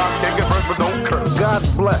 Big Rock, kick a verse, but don't curse. God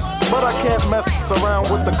bless, but I can't mess around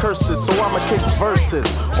with the curses, so I'ma kick verses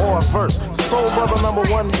or a verse. Soul brother number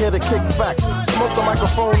one here to kick facts. Smoke the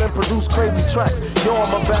microphone and produce crazy tracks. Yo,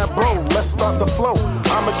 I'm a bad bro, let's start the flow.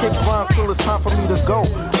 I'ma kick rhymes till it's time for me to go.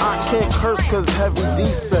 I can't curse cause Heavy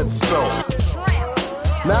D said so.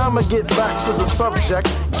 Now I'ma get back to the subject,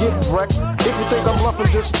 get wrecked. If you think I'm bluffing,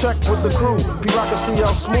 just check with the crew. P-Rock and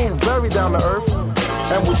CL Smooth, very down to earth,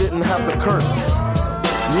 and we didn't have to curse.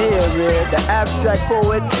 Yeah, man, the abstract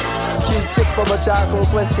poet, Q-tip from a chocolate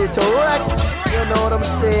question to wreck. You know what I'm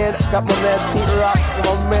saying? Got my man Pete Rock,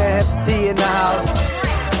 my man Hep D in the house,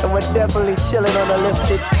 and we're definitely chilling on a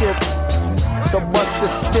lifted tip. So bust the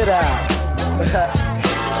spit out.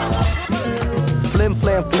 Flim,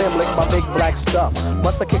 flam, flim, like my big black stuff.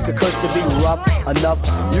 Must I kick a curse to be rough enough?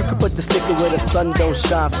 You can put the sticker where the sun don't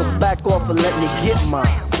shine, so back off and let me get mine.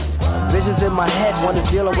 Visions in my head, one is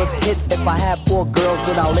dealing with hits. If I have 4 girls,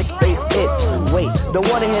 then I'll lick 8 hits. Wait, don't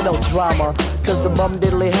wanna hear no drama, cause the bum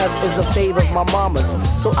diddly have is a fave of my mama's.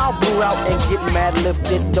 So I'll brew out and get mad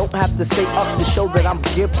lifted. Don't have to say up to show that I'm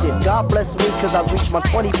gifted. God bless me cause I reached my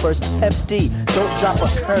 21st FD. Don't drop a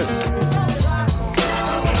curse.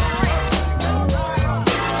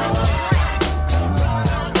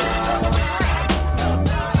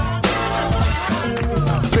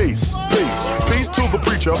 Peace to the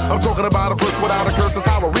preacher. I'm talking about a verse without a curse, that's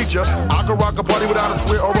how I reach ya. I can rock a party without a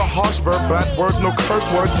swear or a harsh verb. Bad words, no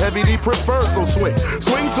curse words, Heavy D prefers, so swing.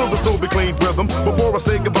 Swing till the soul be clean rhythm. Before I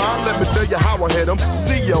say goodbye, let me tell you how I hit 'em.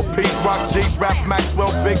 CLP, Rock G, Rap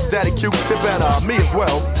Maxwell, Big Daddy Q-Tip, and me as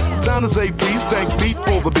well. Time to say peace, thank beat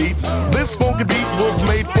for the beats. This funky beat was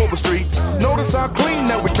made for the streets. Notice how clean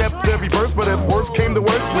that we kept every verse, but if worse came to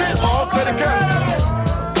worst, we all said it again.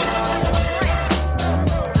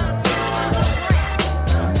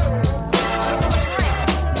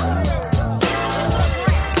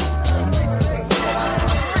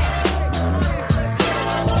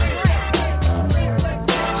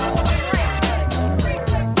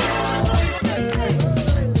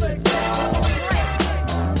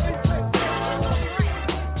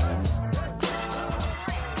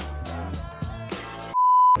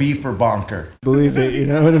 B for bonker. Believe it, you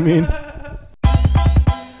know what I mean?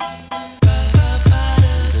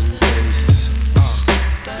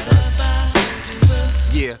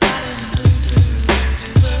 Yeah.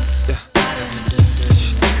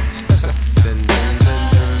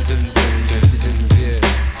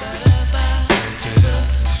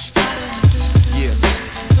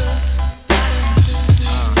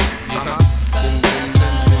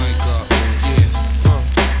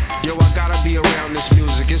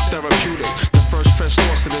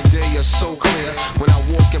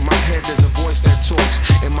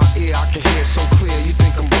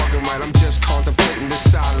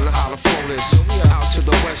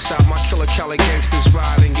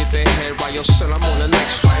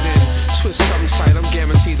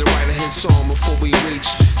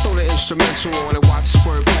 On and watch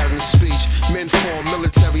swerve pattern of speech. Men form,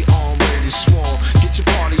 military arm, ready to swarm. Get your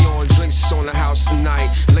party on, drinks on the house tonight.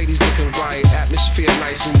 Ladies looking right, atmosphere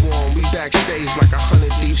nice and warm. We backstage like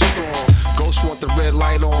 100 deep strong. Ghosts want the red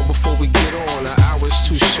light on before we get on. An hour's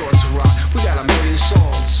too short to rock. We got a million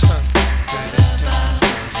songs.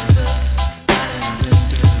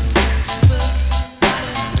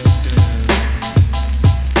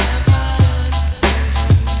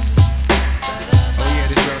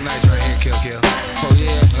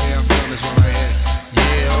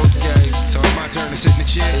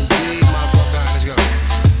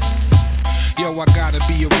 I gotta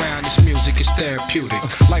be around this music, it's therapeutic.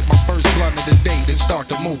 Like my first blunt of the day, then start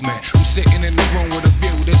the movement. I'm sitting in the room with a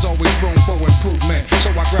view, there's always room for improvement. So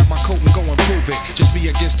I grab my coat and go and prove it. Just be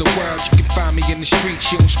against the world. You can find me in the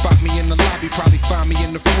streets. You don't spot me in the lobby. Probably find me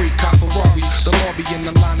in the free Ferrari. The lobby in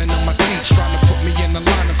the lining of my seats. Trying to put me in the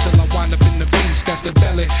line until I wind up in the beast. That's the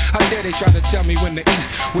belly. How dare they try to tell me when to eat?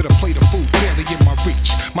 With a plate of food barely in my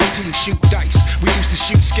reach. My team shoot dice. We used to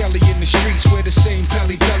shoot skelly in the streets. Wear the same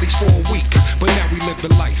bellies for a week. But now we live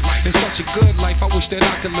the life. It's such a good life. I wish that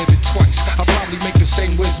I could live it twice. I'll probably make the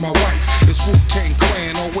same with my wife. It's Wu-Tang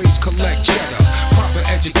Clan. Always collect cheddar. Proper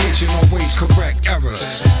education. Always correct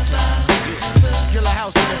errors. Killer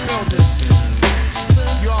house in the building.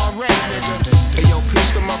 You already, nigga. Hey, yo,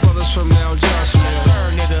 peace to my brothers from Now Josh, man.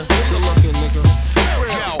 Sir, nigga. Good looking, nigga.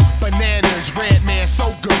 Yo, bananas, red man,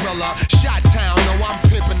 so gorilla. Shot town, no, I'm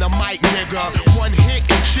pimping the mic, nigga. One hit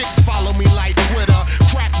and chicks follow me like Twitter.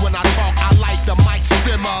 Crack when I talk, I like the mic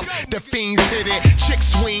stimmer. The fiends hit it,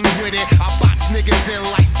 chicks swing with it. I box niggas in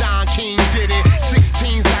like Don King did it.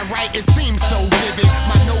 16s I write, it seems so vivid.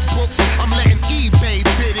 My notebooks, I'm letting eBay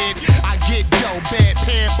bid it. I get dough, bad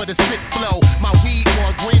pan for the sick flow. My weed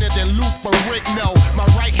more greener than Lou for Rick, no. My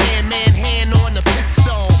right hand man, hand on the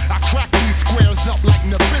pistol. I crack these squares up like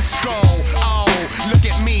Nabisco. Oh, look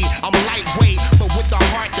at me, I'm lightweight, but with the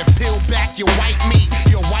heart to peel back your white meat.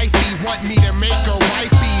 Your wifey want me to make her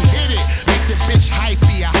wifey hit it. Make the bitch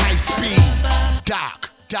hyphy at high speed. Doc.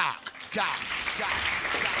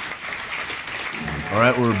 All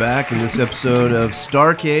right, we're back in this episode of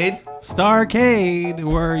Starcade. Starcade,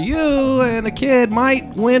 where you and a kid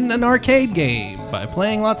might win an arcade game by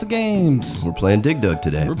playing lots of games. We're playing Dig Dug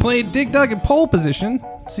today. We're playing Dig Dug in pole position.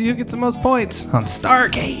 See who gets the most points on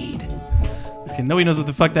Starcade. Just kidding. Nobody knows what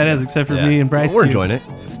the fuck that is except for me and Bryce. Well, we're enjoying it.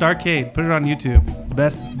 Starcade. Put it on YouTube.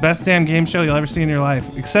 Best damn game show you'll ever see in your life.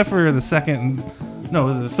 Except for the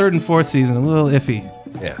the third and fourth season. A little iffy.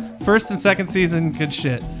 Yeah. First and second season, good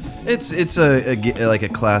shit. It's like a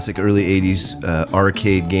classic early 80s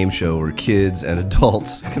arcade game show where kids and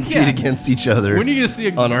adults compete against each other. When are you going to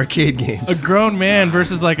see on arcade games? A grown man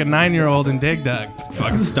versus like a 9-year-old in Dig Dug.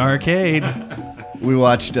 Fucking Starcade. We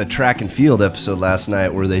watched a track and field episode last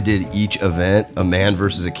night where they did each event, a man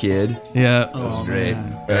versus a kid. Yeah. That was great.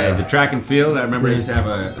 The track and field, I remember I used to have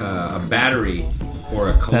a battery or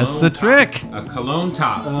a cologne. That's the trick. A cologne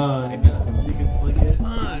top. So you can flick it.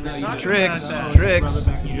 Tricks.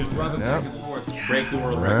 You just rub it back and forth. Break the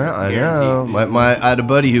world record. I know. I had a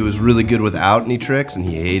buddy who was really good without any tricks, and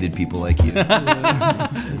he hated people like you. All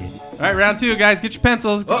right, round two, guys. Get your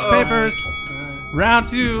pencils, get your papers. Round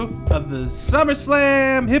two of the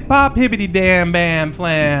SummerSlam Hip Hop Hibbity Damn Bam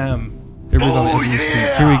Flam. Everybody's on the edge of their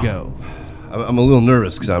seats. Here we go. I'm a little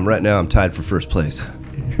nervous because right now I'm tied for first place.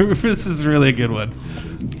 This is really a good one.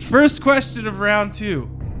 First question of round two.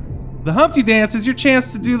 The Humpty Dance is your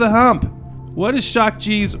chance to do the hump. What is Shock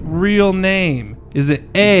G's real name? Is it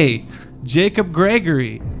A, Jacob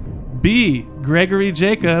Gregory, B, Gregory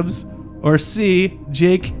Jacobs, or C,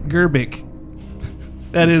 Jake Gerbic?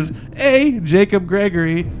 That is A, Jacob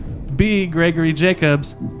Gregory, B, Gregory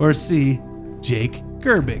Jacobs, or C, Jake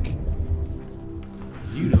Gerbic.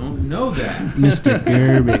 You don't know that. Mr.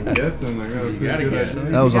 Gerbic. You gotta guess.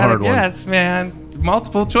 That was a hard one. Yes, man.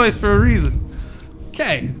 Multiple choice for a reason.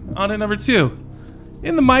 Okay, on to number two.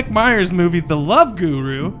 In the Mike Myers movie, The Love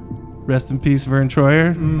Guru, rest in peace, Vern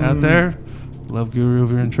Troyer out there. Love Guru,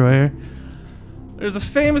 Vern Troyer. There's a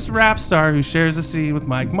famous rap star who shares a scene with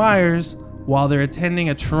Mike Myers while they're attending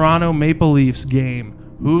a Toronto Maple Leafs game.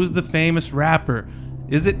 Who's the famous rapper?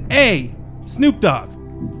 Is it A, Snoop Dogg,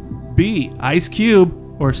 B, Ice Cube,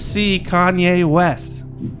 or C, Kanye West?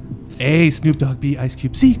 A, Snoop Dogg, B, Ice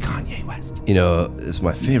Cube, C, Kanye West. You know, it's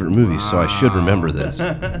my favorite movie, so I should remember this.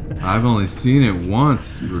 I've only seen it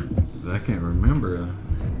once. I can't remember.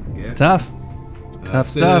 It's tough. Tough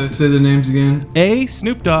stuff. Say the names again. A,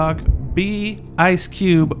 Snoop Dogg, B, Ice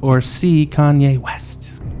Cube, or C, Kanye West.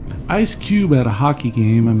 Ice Cube at a hockey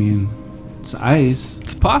game. I mean, it's ice.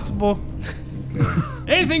 It's possible.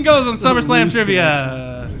 Anything goes on SummerSlam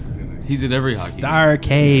trivia. He's at every hockey game.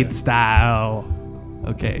 Starcade style.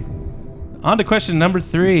 Okay. On to question number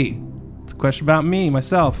 3. It's a question about me,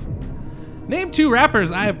 myself. Name 2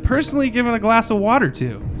 rappers I have personally given a glass of water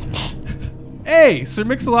to. A, Sir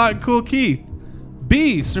Mix-a-Lot and Cool Keith.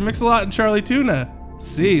 B, Sir Mix-a-Lot and Charlie Tuna.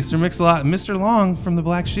 C, Sir Mix-a-Lot and Mr. Long from the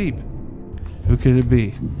Black Sheep. Who could it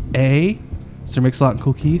be? A, Sir Mix-a-Lot and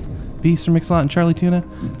Cool Keith. B, Sir Mix-a-Lot and Charlie Tuna.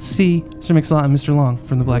 C, Sir Mix-a-Lot and Mr. Long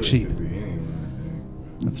from the Black Sheep.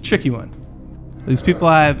 That's a tricky one. These people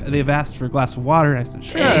they've asked for a glass of water. I said,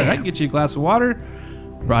 sure, I can get you a glass of water.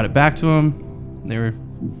 Brought it back to them. Their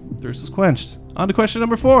thirst was quenched. On to question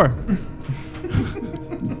number 4.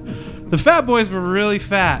 The Fat Boys were really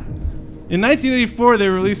fat. In 1984, they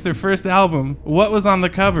released their first album. What was on the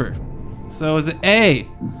cover? So is it A,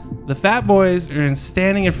 the Fat Boys are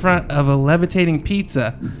standing in front of a levitating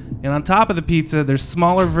pizza, and on top of the pizza, there's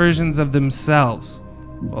smaller versions of themselves?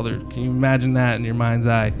 Well, can you imagine that in your mind's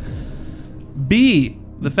eye? B,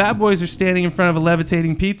 the Fat Boys are standing in front of a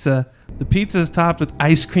levitating pizza. The pizza is topped with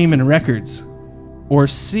ice cream and records. Or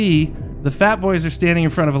C, the Fat Boys are standing in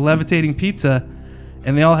front of a levitating pizza,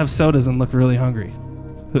 and they all have sodas and look really hungry.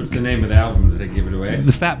 What's the name of the album? Does that give it away?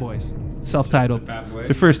 The Fat Boys. Self-titled. The Fat Boys?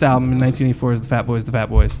 Their first album in 1984 is The Fat Boys, The Fat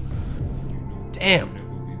Boys.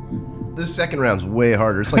 Damn. This second round's way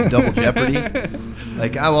harder. It's like double Jeopardy.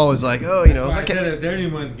 Like, I'm always like, oh, you know. Well, I said it's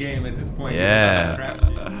anyone's game at this point. Yeah.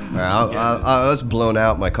 That's blown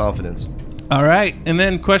out my confidence. All right. And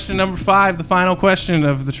then question number 5, the final question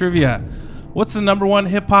of the trivia. What's the number 1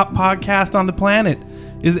 hip-hop podcast on the planet?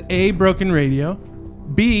 Is it A, Broken Radio,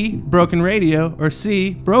 B, Broken Radio, or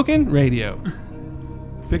C, Broken Radio?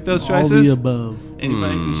 Pick those choices. All the above.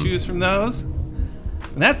 Anybody can choose from those.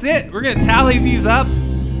 And that's it. We're going to tally these up.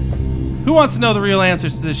 Who wants to know the real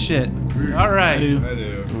answers to this shit? All right. I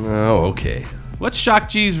do. Oh, okay. What's Shock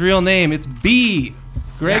G's real name? It's B,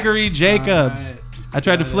 Gregory Jacobs. Right. I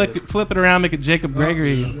tried to flip it around, make it Jacob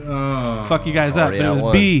Gregory. Fuck you guys up, but it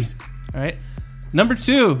was B. All right. Number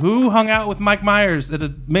 2, who hung out with Mike Myers at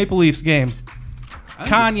a Maple Leafs game?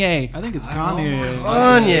 Kanye. I think it's Kanye.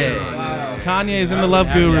 Kanye's in the Love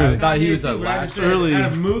Guru. I thought he was the last early.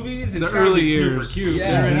 Out of movies, The early years.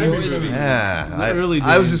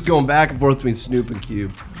 I was just going back and forth between Snoop and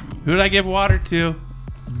Cube. Who did I give water to?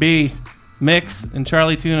 B, Mix and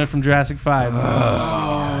Charlie Tuna from Jurassic 5.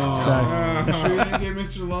 Sorry. You didn't get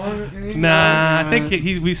Mr. Long? Nah, I think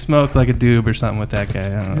we smoked like a doob or something with that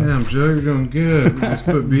guy. I don't know. Damn, Joe, you're doing good. We just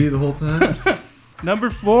put B the whole time. Number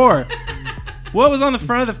 4. What was on the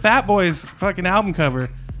front of the Fat Boys fucking album cover?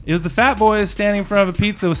 It was the Fat Boys standing in front of a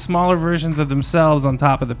pizza with smaller versions of themselves on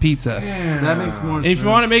top of the pizza. Yeah. That makes more sense. sense. If you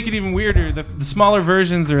want to make it even weirder, the smaller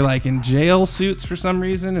versions are like in jail suits for some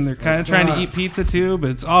reason, and they're kind of trying to eat pizza too, but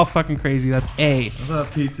it's all fucking crazy. That's A. I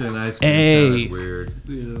thought pizza and ice cream sounded weird.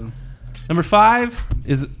 Yeah. Number 5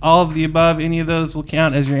 is all of the above. Any of those will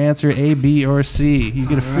count as your answer, A, B, or C. You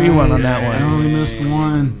get a free one on that one. I only missed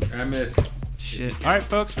one. I missed. Shit. All right,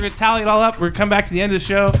 folks, we're going to tally it all up. We're going to come back to the end of the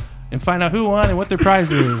show and find out who won and what their prize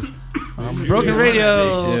is. Broken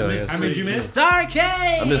Radio. How many did you miss? Star K!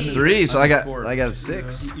 I missed 3, so I got a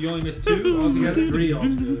 6. You only missed 2? Altogether 3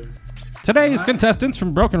 altogether. Today's contestants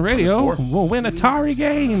from Broken Radio will win Atari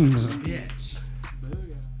games. Yeah.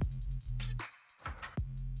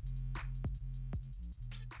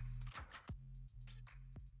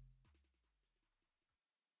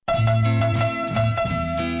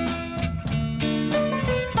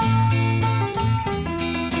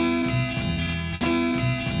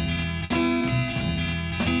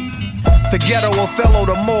 The ghetto Othello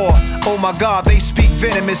the Moor. Oh my God, they speak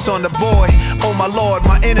venomous on the boy. Oh my Lord,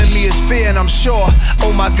 my enemy is fear and I'm sure.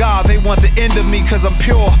 Oh my God, they want the end of me cause I'm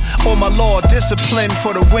pure. Oh my Lord, discipline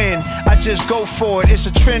for the win. I just go for it. It's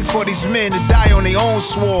a trend for these men to die on their own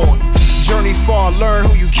sword. Journey far, learn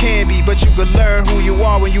who you can be, but you can learn who you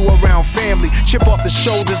are when you around family. Chip off the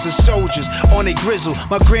shoulders of soldiers on a grizzle.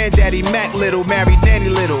 My granddaddy Mac Little married Nanny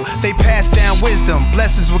Little. They passed down wisdom,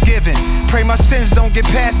 blessings were given. Pray my sins don't get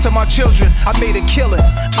passed to my children. I made a killing.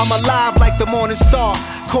 I'm alive like the morning star.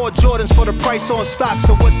 Call Jordans for the price on stocks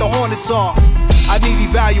of what the Hornets are. I need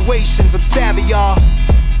evaluations, I'm savvy, y'all.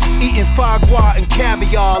 Eating foie gras and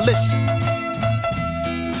caviar, listen.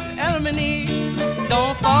 Adam and Eve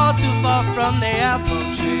don't fall too far from the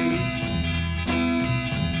apple tree.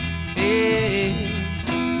 Hey.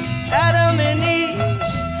 Adam and Eve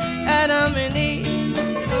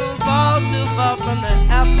don't fall too far from the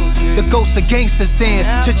apple tree. The ghosts of gangsters dance,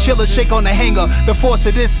 chinchilla shake on the hanger. The force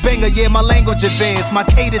of this banger, yeah, my language advanced. My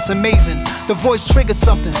cadence amazing, the voice triggers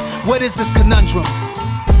something. What is this conundrum?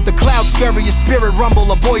 The clouds scurry, your spirit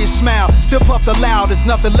rumble, a boyish smile. Still puffed aloud, it's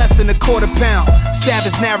nothing less than a quarter pound.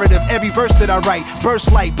 Savage narrative, every verse that I write.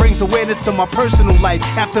 Burst light brings awareness to my personal life.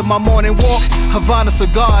 After my morning walk, Havana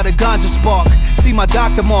cigar, the ganja spark. See my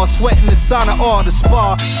Dr. Moore sweating the sauna or the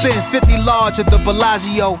spa. Spend 50 large at the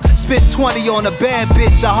Bellagio. Spent 20 on a bad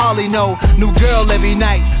bitch I hardly know. New girl every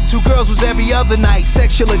night, 2 girls was every other night.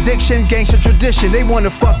 Sexual addiction, gangster tradition. They wanna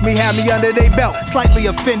fuck me, have me under their belt. Slightly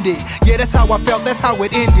offended, yeah, that's how I felt, that's how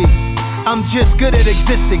it ended. I'm just good at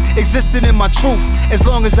existing in my truth, as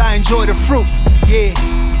long as I enjoy the fruit, yeah.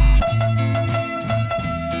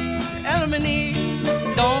 Adam and Eve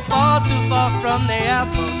don't fall too far from the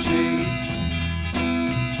apple tree.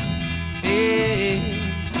 Hey.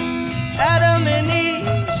 Adam and Eve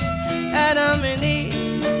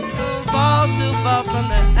don't fall too far from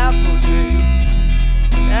the apple tree.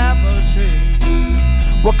 Apple tree.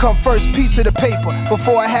 What come first, piece of the paper?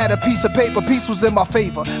 Before I had a piece of paper, peace was in my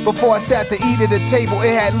favor. Before I sat to eat at the table,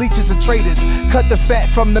 it had leeches and traitors. Cut the fat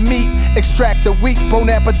from the meat, extract the weak. Bon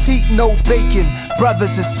appetit, no bacon.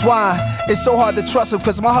 Brothers is swine. It's so hard to trust them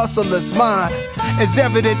cause my hustle is mine. It's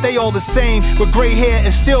evident they all the same, with gray hair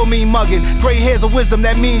and still mean mugging. Gray hair's a wisdom,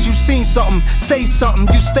 that means you seen something. Say something,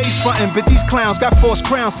 you stay frontin', but these clowns got false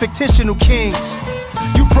crowns, fictitional kings.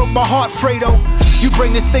 You broke my heart, Fredo. You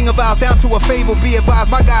bring this thing of ours down to a fable. Be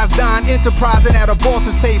advised, my guys dying, enterprising at a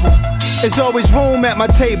boss's table. There's always room at my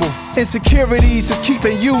table. Insecurities is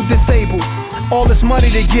keeping you disabled. All this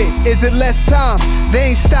money to get, is it less time? They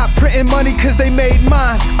ain't stopped printing money cause they made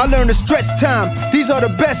mine. I learned to stretch time, these are the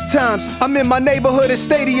best times. I'm in my neighborhood at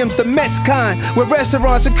stadiums, the Mets kind. With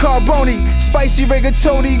restaurants and carboni, spicy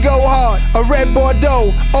rigatoni, go hard. A red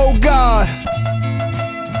Bordeaux, oh God.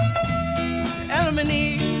 Adam and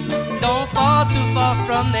Eve don't fall too far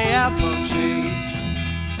from the apple tree.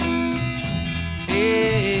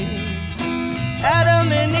 Hey. Adam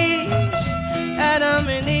and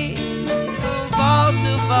Eve don't fall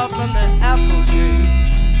too far from the apple tree.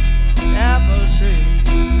 The apple tree.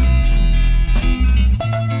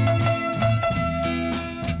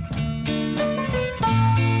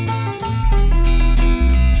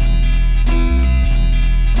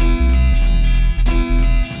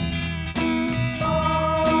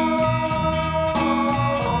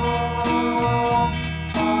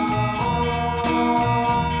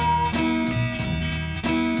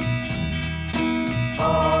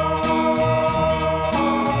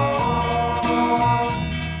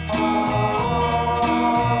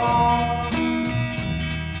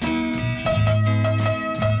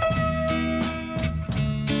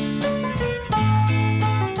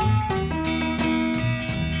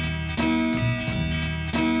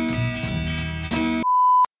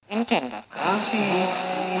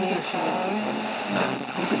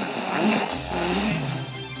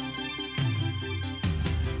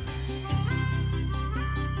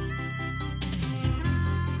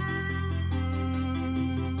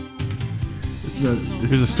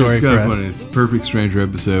 Here's a story it's for kind of us. funny. It's a Perfect Stranger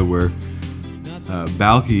episode where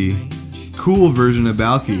Balky, cool version of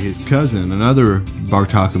Balky, his cousin, another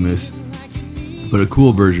Bartokomous, but a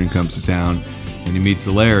cool version, comes to town and he meets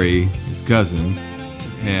Larry, his cousin,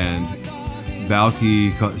 and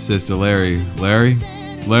Balky says to Larry, Lair,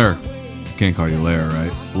 can't call you Lair,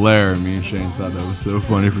 right? Lair. Me and Shane thought that was so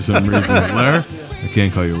funny for some reason. Lair? I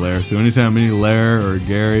can't call you Lair. So anytime any Lair or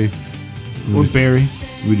Gary or Barry,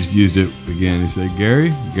 we just used it again. He said,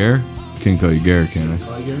 Gary? Can't call you Gary, can I?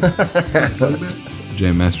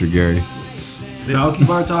 Jam Master Gary. Balky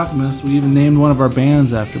Bartokomous. We even named one of our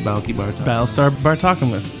bands after Balky Bartokomous. Battlestar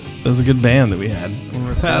Bartokomous. That was a good band that we had.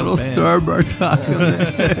 Battlestar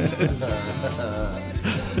Bartokomous.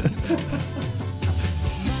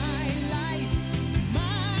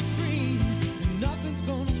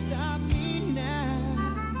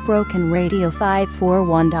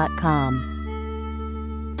 BrokenRadio541.com.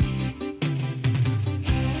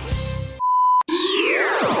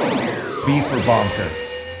 B for Bonker.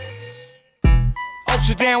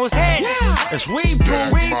 Ultra down was head. Yeah. It's weed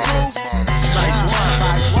proof. Nice one.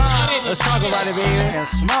 Let's talk about it, baby. And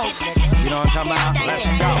smoke. You know what I'm talking about? Let's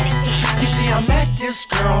go. You see, I met this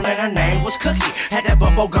girl and her name was Cookie. Had that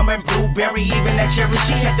bubble gum and blueberry, even that cherry.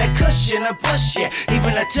 She had that cushion, a bush, yeah.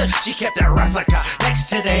 Even a touch, she kept that replica next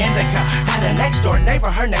to the indica. Had a next door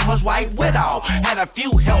neighbor, her name was White Widow. Had a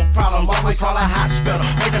few health problems, always call her hospital.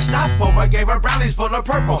 Made a stopover, gave her brownies full of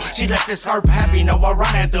purple. She left this herb happy, no more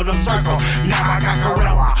running through them circles. Now I got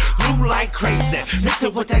gorilla, glue like crazy. Mix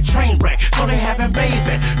it with that train wreck, so they having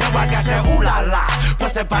baby. Now I got that ooh la la,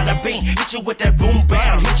 plus that bada bean. Hit you with that boom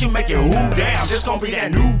bam, hit you make it ooh damn. This gon' be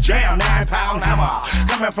that new jam, 9-pound hammer.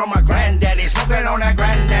 Coming from my granddaddy, smoking on that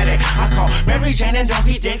granddaddy. I call Mary Jane and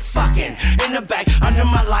Donkey Dick fucking in the back under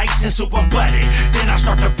my lights and super buddy. Then I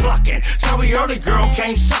start to plucking. Sorry, early girl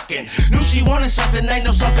came sucking. Knew she wanted something, ain't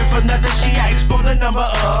no something for nothing. She asked for the number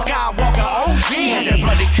of Skywalker OG. She had that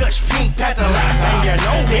bloody Kush, pink Panther, and you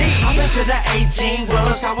know me. I'm into the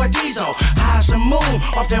 18-wheeler sour diesel. High as the moon,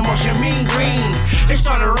 off that motion mean green. It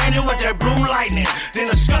started raining with that blue lightning. Then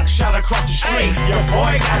a skunk shot across the street. Your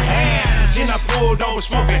boy got hands. Then I pulled over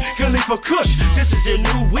smoking Khalifa Kush. This is the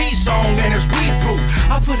new weed song and it's weed proof.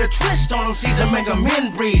 I put a twist on them seeds and make them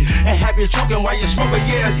inbreed. And have you choking while you're smoking,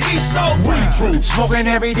 yeah, it's East so weed proof. Smoking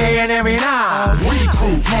every day and every night. Weed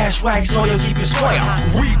proof. Hash wax so you keep it square.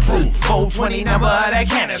 Weed proof. 420 number of that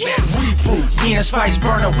cannabis. Weed proof. Me and Spice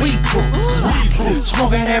burner weed proof. Weed proof.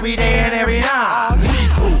 Smoking every day and every night.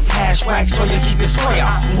 Weed proof. Hash wax so you keep it square.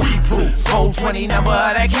 Weed proof. 420 number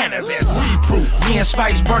of that cannabis. weed proof. Me and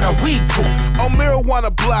Spice burn a weed proof. On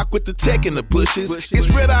marijuana block with the tech in the bushes. It's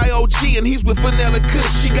Red Eye OG and he's with Vanilla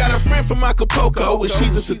Kush. She got a friend from Acapulco and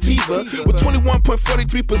she's a sativa with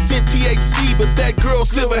 21.43% THC, but that girl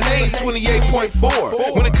Silver Haze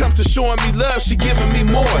 28.4. When it comes to showing me love, she giving me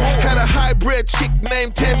more. Had a hybrid chick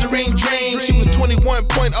named Tangerine Dream. She was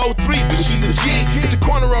 21.03, but she's a G. Hit the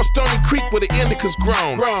corner on Stony Creek where the indicas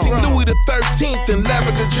grown. See Louis the 13th and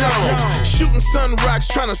Lavender Jones shooting sun rocks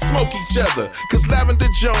trying to smoke each other. Cause Lavender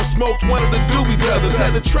Jones smoked one of the Doobie Brothers.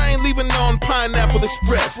 Had the train leaving on Pineapple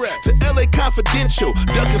Express to LA Confidential,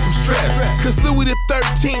 ducking some stress. Cause Louis the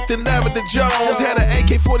 13th and Lavender Jones had an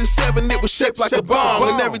AK-47 that was shaped like a bomb.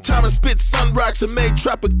 And every time it spit sun rocks and made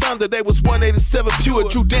Tropic Thunder, they was 187 pure,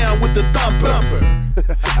 drew down with the thumper.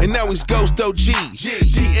 And now he's Ghost OG,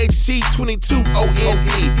 THC 22ONE.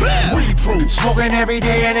 Weed proof. Smoking every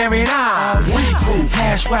day and every night. Weed proof.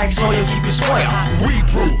 Hash wax so you keep it spoiled. Weed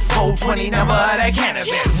proof. 420 number of that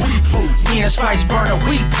cannabis. Weed proof. Me and Spice burn a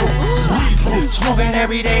weed proof. Weed proof. Smoking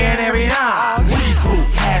every day and every night. Weed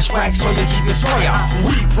proof. Hash wax so you keep it spoiled.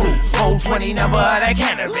 Weed proof. 420 number of that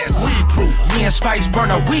cannabis. Weed proof. Me and Spice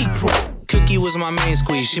burn a weed proof. Cookie was my main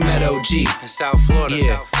squeeze. She met OG in South Florida.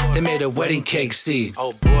 Yeah, they made a wedding cake seed.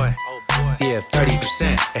 Oh boy. Yeah,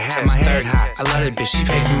 30%. It had my third high. I love that bitch. She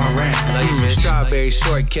paid for my rent. Love you, bitch. Strawberry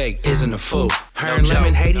shortcake isn't a fool. Her and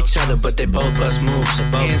Lemon hate each other, but they both bust moves.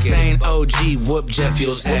 Insane OG whoop Jet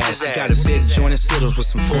Fuel's ass. Got a big joint of Skittles with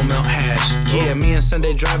some full milk hash. Yeah, me and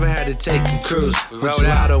Sunday Driver had to take a cruise. Rode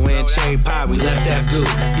out and cherry pie. We left that goo.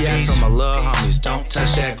 Yeah, I told my little homies, don't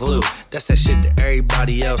touch that glue. That's that shit that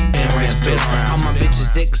everybody else been ran through. All my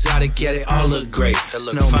bitches exotic, yeah, they all look great.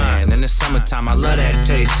 Snowman in the summertime, I love that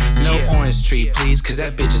taste. No orange tree, please, cause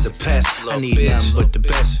that bitch is a pest. I need nothing but the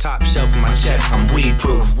best. Top shelf in my chest, I'm weed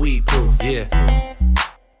proof, yeah.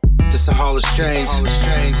 This a Hall of Strains,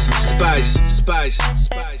 Spice,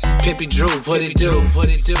 Pimpy Drew, what it do?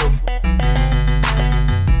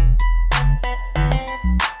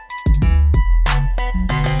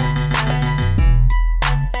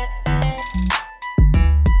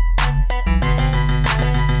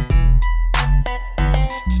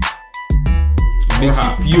 Makes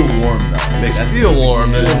you feel warm though. Makes you feel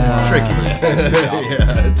warm, but it's tricky.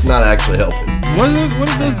 Yeah, it's not actually helping. What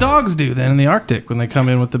do those dogs do then in the Arctic when they come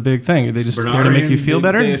in with the big thing? Are they just there to make you feel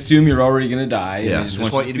better? They assume you're already gonna die. Yeah, and they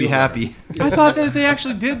just want you to be happy. I thought that they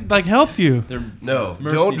actually did helped you. No,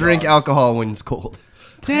 don't drink alcohol when it's cold.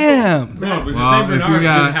 Damn. No, well, if you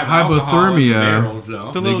got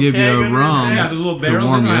hypothermia, they give you a rum. Yeah, the little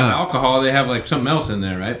barrels don't have alcohol. They have like something else in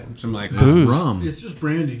there, right? Some like booze. Rum. It's just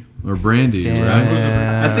brandy. Or brandy, right?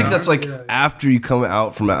 I think that's like after you come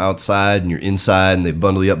out from outside and you're inside and they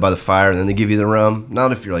bundle you up by the fire and then they give you the rum.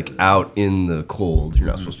 Not if you're like out in the cold. You're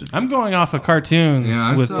not supposed to. I'm going off of cartoons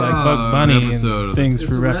with like Bugs Bunny and things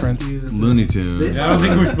for reference. Looney Tunes. Yeah, I don't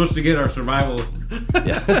think we're supposed to get our survival. From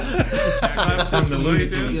the Looney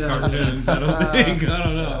Tunes cartoons. I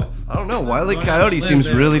don't know. I don't know. Wile E. Coyote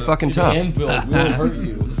seems really fucking tough. Will hurt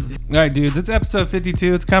you. All right, dudes, it's episode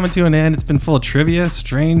 52. It's coming to an end. It's been full of trivia,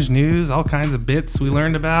 strange news, all kinds of bits we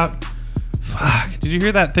learned about. Fuck. Did you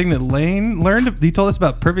hear that thing that Lane learned? He told us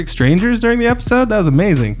about Perfect Strangers during the episode? That was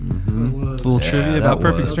amazing. Mm-hmm. A little trivia about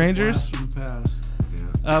Perfect Strangers.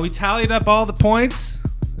 We tallied up all the points,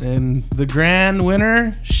 and the grand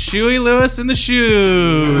winner, Shuey Lewis in the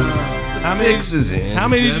Shoes. How many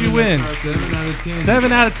did you win? 7 out of 10.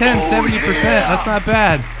 7 out of 10, 70%. That's not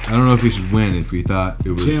bad. I don't know if he should win if we thought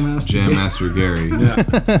it was Jam Master Gary. Yeah.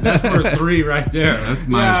 That's worth 3 right there. That's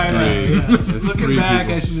minus 3. That's Looking back,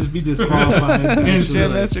 I should just be disqualified.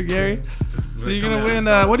 Jam Master Gary. So you're gonna win.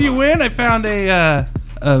 What do you win? I found a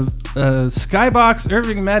Skybox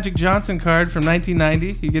Irving Magic Johnson card from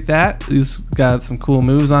 1990. You get that? He's got some cool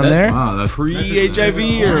moves on there. Wow, that's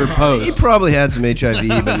pre-HIV or post? He probably had some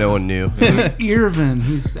HIV, but no one knew. Irvin.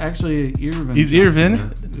 He's actually Irvin. He's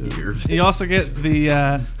Irvin. You also get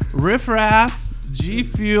the Riff Raff G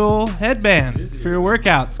Fuel headband for your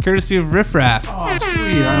workouts, courtesy of Riff Raff. Oh,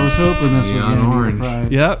 sweet. I was hoping this was going orange.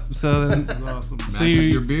 Right. Yep. So then, awesome. So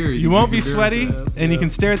you won't be sweaty, and you can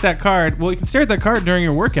stare at that card. Well, you can stare at that card during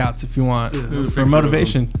your workouts if you want, for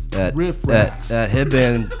motivation. That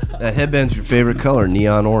headband's your favorite color,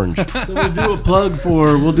 neon orange. So we'll do a plug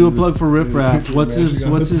for Riff Raff. What's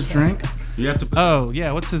his drink? You have to. Oh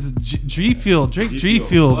yeah, what's his G Fuel? Drink G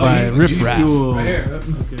Fuel by Riff Raff.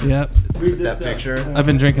 Okay. Yep. That picture. I've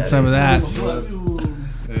been drinking some of that.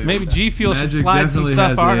 Maybe G Fuel should slide some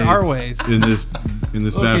stuff our ways. In this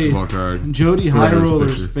basketball card. Jody High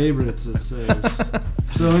Roller's favorites, it says.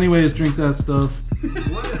 So anyways, drink that stuff.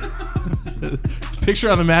 Picture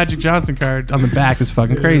on the Magic Johnson card on the back is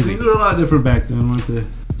fucking crazy. These were a lot different back then, weren't they?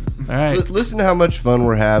 All right. Listen to how much fun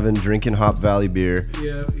we're having drinking Hop Valley beer.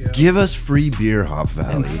 Yeah. Give us free beer, Hop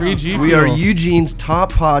Valley. And free G We are Fuel. Eugene's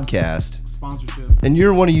top podcast. Sponsorship. And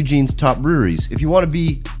you're one of Eugene's top breweries. If you want to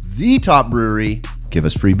be the top brewery, give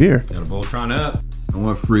us free beer. Got a Voltron up. I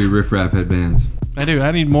want free Riff Raff headbands. I do.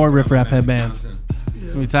 I need more Riff Raff headbands.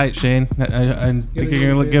 It's going to be tight, Shane. I think you're going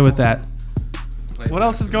to look good with that. What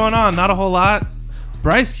else is going on? Not a whole lot.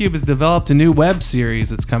 Bryce Cube has developed a new web series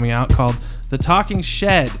that's coming out called The Talking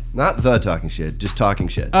Shed. Not The Talking Shed, just Talking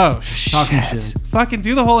Shed. Oh, Talking Shed. Fucking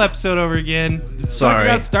do the whole episode over again.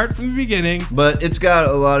 Sorry. Start from the beginning. But it's got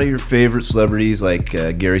a lot of your favorite celebrities like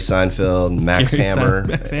Gary Seinfeld, Max Hammer,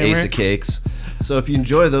 Ace of Cakes. So if you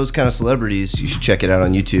enjoy those kind of celebrities, you should check it out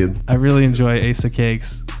on YouTube. I really enjoy Ace of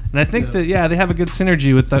Cakes. And I think that, they have a good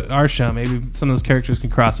synergy with our show. Maybe some of those characters can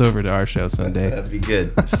cross over to our show someday. That'd be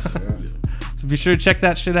good. So be sure to check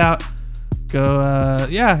that shit out. Go,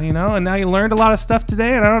 and now you learned a lot of stuff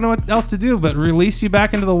today, and I don't know what else to do but release you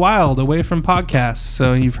back into the wild, away from podcasts.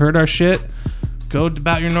 So you've heard our shit. Go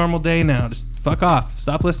about your normal day now. Just fuck off.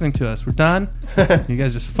 Stop listening to us. We're done. You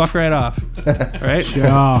guys just fuck right off. All right? Sure.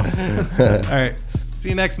 All right. See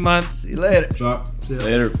you next month. See you later. See ya.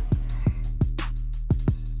 Later.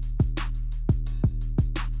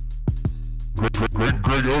 Greg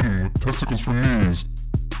Oden with testicles for knees.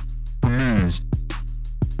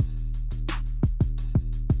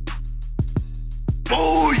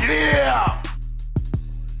 Oh yeah!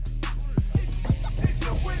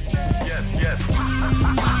 Yes.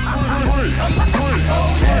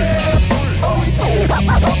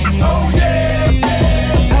 Oh yeah!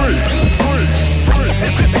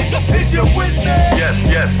 Is you with me? Yes.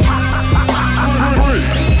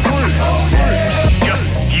 Just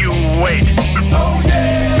you wait. Oh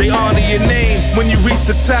yeah! They honor your name when you reach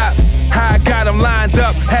the top. How I got them lined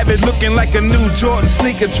up, have it looking like a new Jordan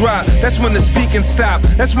sneaker drop. That's when the speaking stop,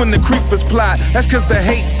 that's when the creepers plot. That's cause the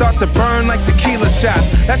hate start to burn like tequila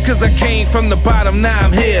shots. That's cause I came from the bottom, now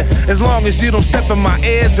I'm here. As long as you don't step in my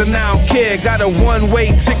ears, then I don't care. Got a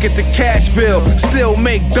one-way ticket to Cashville. Still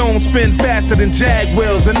make Dome spin faster than Jag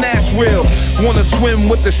wheels, and that's real. Wanna swim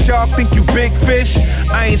with the shark, think you big fish?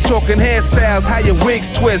 I ain't talking hairstyles, how your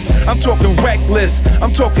wigs twist. I'm talking reckless,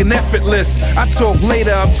 I'm talking effortless. I talk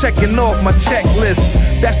later, I'm checking off my checklist.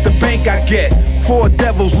 That's the bank I get. 4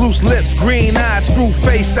 devils, loose lips, green eyes, screw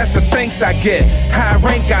face. That's the thanks I get. High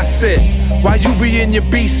rank I sit. While you be in your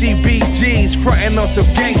BCBGs, frontin' on some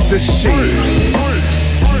gangster shit.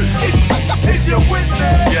 Is you with me?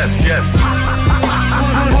 Yes.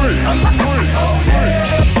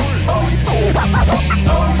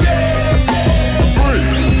 Oh yeah!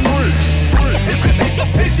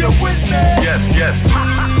 Is you with me? Yes.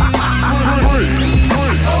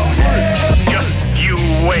 Just you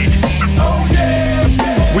wait. Oh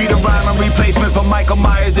yeah! We the rhyme and replacement for Michael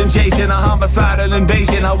Myers and Jason. A homicidal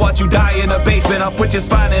invasion. I'll watch you die in a basement. I'll put your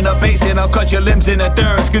spine in a basin. I'll cut your limbs into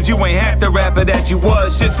thirds. Cause you ain't half the rapper that you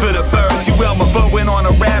was. Shit's for the birds. You Elmer Fudd went on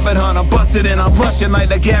a rabbit hunt. I'm busted and I'm rushing like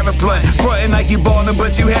the Garrett blunt. Frontin' like you ballin',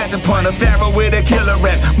 but you had to punt. A pharaoh with a killer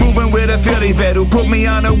rap. Moving with a Philly vet who put me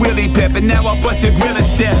on a Willie Pep. And now I bust a grill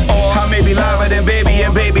step. Or I may be liver than baby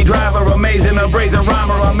and baby driver. Amazing, a brazen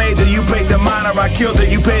rhymer. I'm major. You placed a minor. I killed it.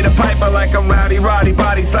 You paid a piper like I'm rowdy.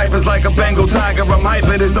 Body ciphers like a Bengal tiger. I'm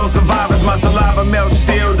hyper. There's no survivors. My saliva melts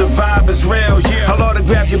steel. The vibe is real. Yeah. I'll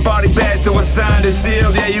autograph your body badge so it's signed and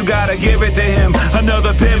sealed. Yeah, you gotta give it to him.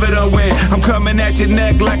 Another pivotal win. I'm coming at your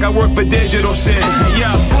neck like I work for digital shit.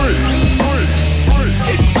 Yeah.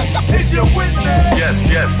 Is you with me? Yes.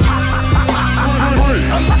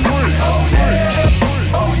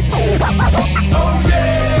 Oh yeah! Oh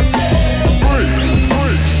yeah!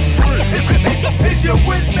 Is you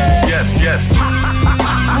with me? Yes.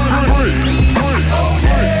 Oh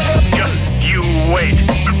yeah! Just you wait.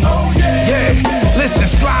 Oh yeah! Yeah, listen,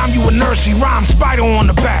 slime, you a nursery rhyme, spider on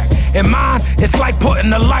the back. And mine, it's like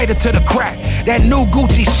putting a lighter to the crack. That new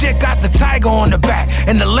Gucci shit got the tiger on the back.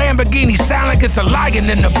 And the Lamborghini sound like it's a lion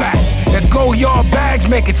in the back. The Goyard bags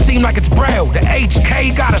make it seem like it's braille. The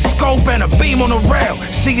HK got a scope and a beam on the rail.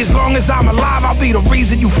 See, as long as I'm alive, I'll be the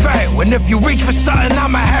reason you fail. And if you reach for something,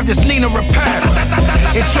 I'ma have this Nina repair.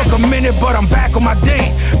 It took a minute, but I'm back on my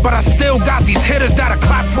ding. But I still got these hitters that'll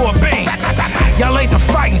clap for a beam. Y'all ain't the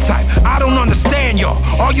fighting type, I don't understand y'all.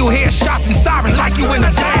 All you hear is shots and sirens like you in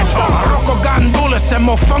a dance hall. Rocco Gandulas and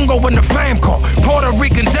Mofongo in the fam call. Puerto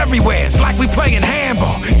Ricans everywhere, it's like we playing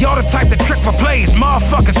handball. Y'all the type that trick for plays,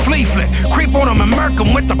 motherfuckers flea flick. Creep on them and murk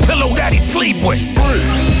them with the pillow that he sleep with.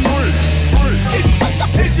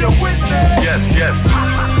 Is you with me? Yes.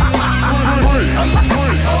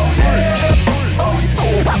 Oh yeah!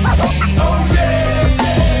 Oh yeah.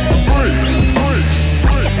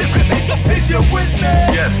 Is you with me?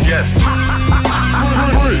 Yes, yes.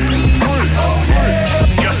 Oh yeah.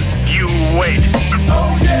 Just you wait.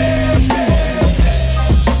 Oh yeah.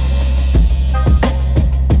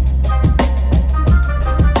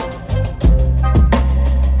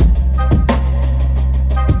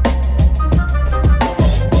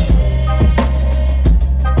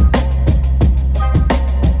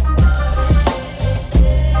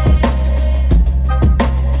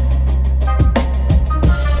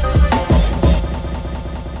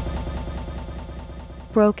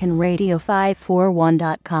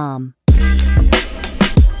 BrokenRadio541.com.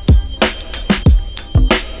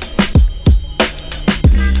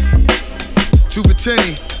 Two for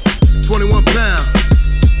 21 pound.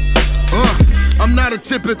 I'm not a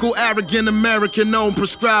typical arrogant American on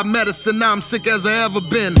prescribed medicine. I'm sick as I ever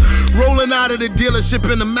been. Rolling out of the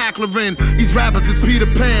dealership in the McLaren. These rappers is Peter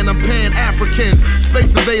Pan, I'm Pan-African.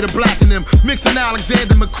 Space Invader blacking them. Mixing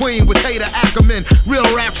Alexander McQueen with Hater Ackerman. Real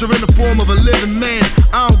rapture in the form of a living man.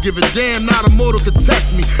 I don't give a damn, not a mortal could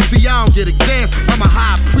test me. See, I don't get exams. I'm a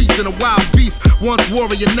high priest and a wild beast. Once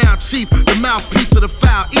warrior, now chief. The mouthpiece of the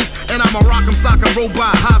foul east. And I'm a rock'em sock'em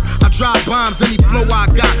robot hop. I drop bombs, any flow I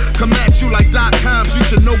got. Come at you like .coms, you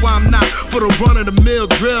should know I'm not for the run-of-the-mill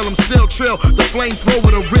drill. I'm still trill, the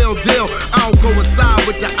flamethrower, the real deal. I don't go inside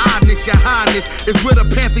with the oddness, your highness is with a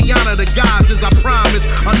pantheon of the gods, as I promise.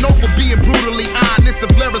 I know for being brutally honest.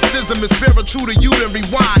 If lyricism is spiritual to you, then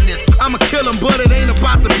rewind this. I'ma kill him, but it ain't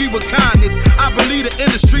about to be with kindness. I believe the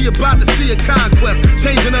industry about to see a conquest,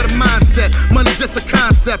 changing of the mindset. Money just a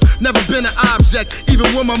concept, never been an object. Even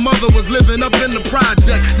when my mother was living up in the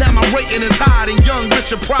project. Now my rating is higher than young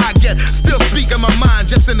Richard Pryor get. Still speak in my mind,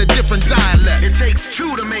 just in a different dialect. It takes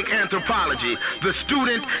two to make anthropology, the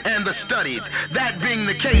student and the studied. That being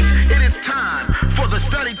the case, it is time for the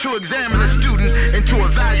study to examine the student and to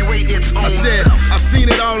evaluate its own. I said, I seen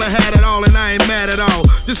it all and had it all, and I ain't mad at all.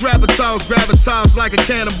 This rapper talks, gravitas like a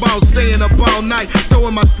cannonball, staying up all night,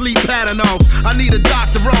 throwing my sleep pattern off. I need a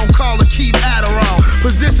doctor on call to keep Adderall.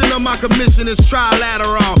 Position of my commission is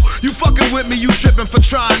trilateral. You fucking with me, you tripping for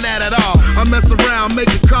trying that at all. I mess around,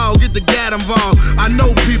 make a call, get the gat involved. I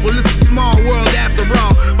know people, it's a small world after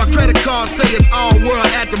all. My credit card say it's all world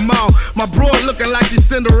at the mall. My broad looking like she's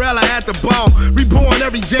Cinderella at the ball. Reborn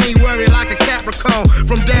every January like a Capricorn.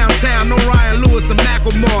 From downtown, no Ryan Lewis and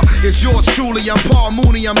Macklemore. It's yours truly, I'm Paul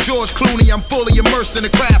Mooney, I'm George Clooney. I'm fully immersed in the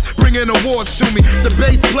craft, bringing awards to me. The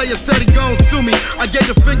bass player said he gon' sue me. I gave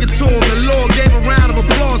a finger to him, the Lord gave a round of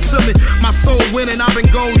applause to me. My soul winning, I've been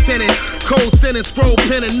gold tinted. Cold sending, scroll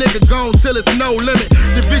penning, nigga gone till it's no limit.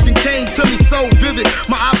 The vision came to me so vivid.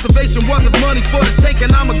 My observation wasn't money for the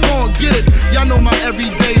taking, I'ma go and get it. Y'all know my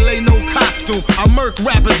everyday lay no costume. I murk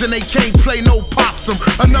rappers and they can't play no possum.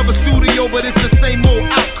 Another studio, but it's the same old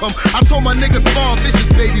outcome. I told my niggas Small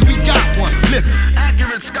Vicious, baby, we got one. Listen.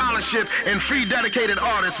 Accurate scholarship and free dedicated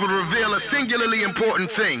artists will reveal a singularly important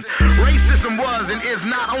thing. Racism was and is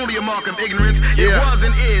not only a mark of ignorance, it was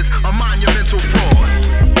and is a monumental fraud.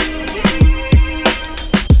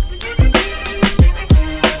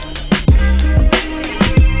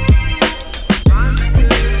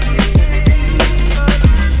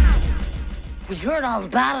 We heard all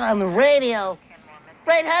about it on the radio.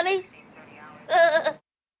 Right, honey?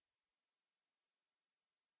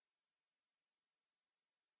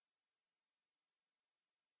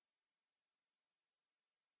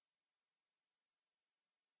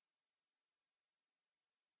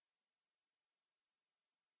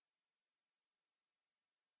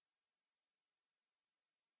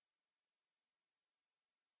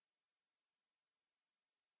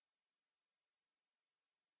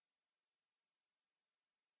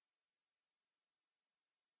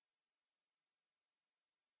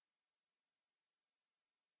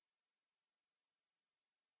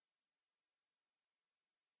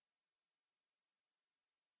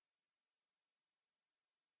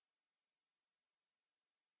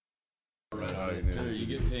 You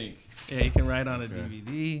get pink. Yeah, you can write on a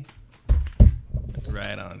DVD.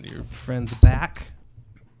 Write on your friend's back.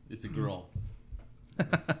 It's a girl. Is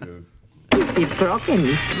it broken?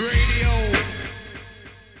 Radio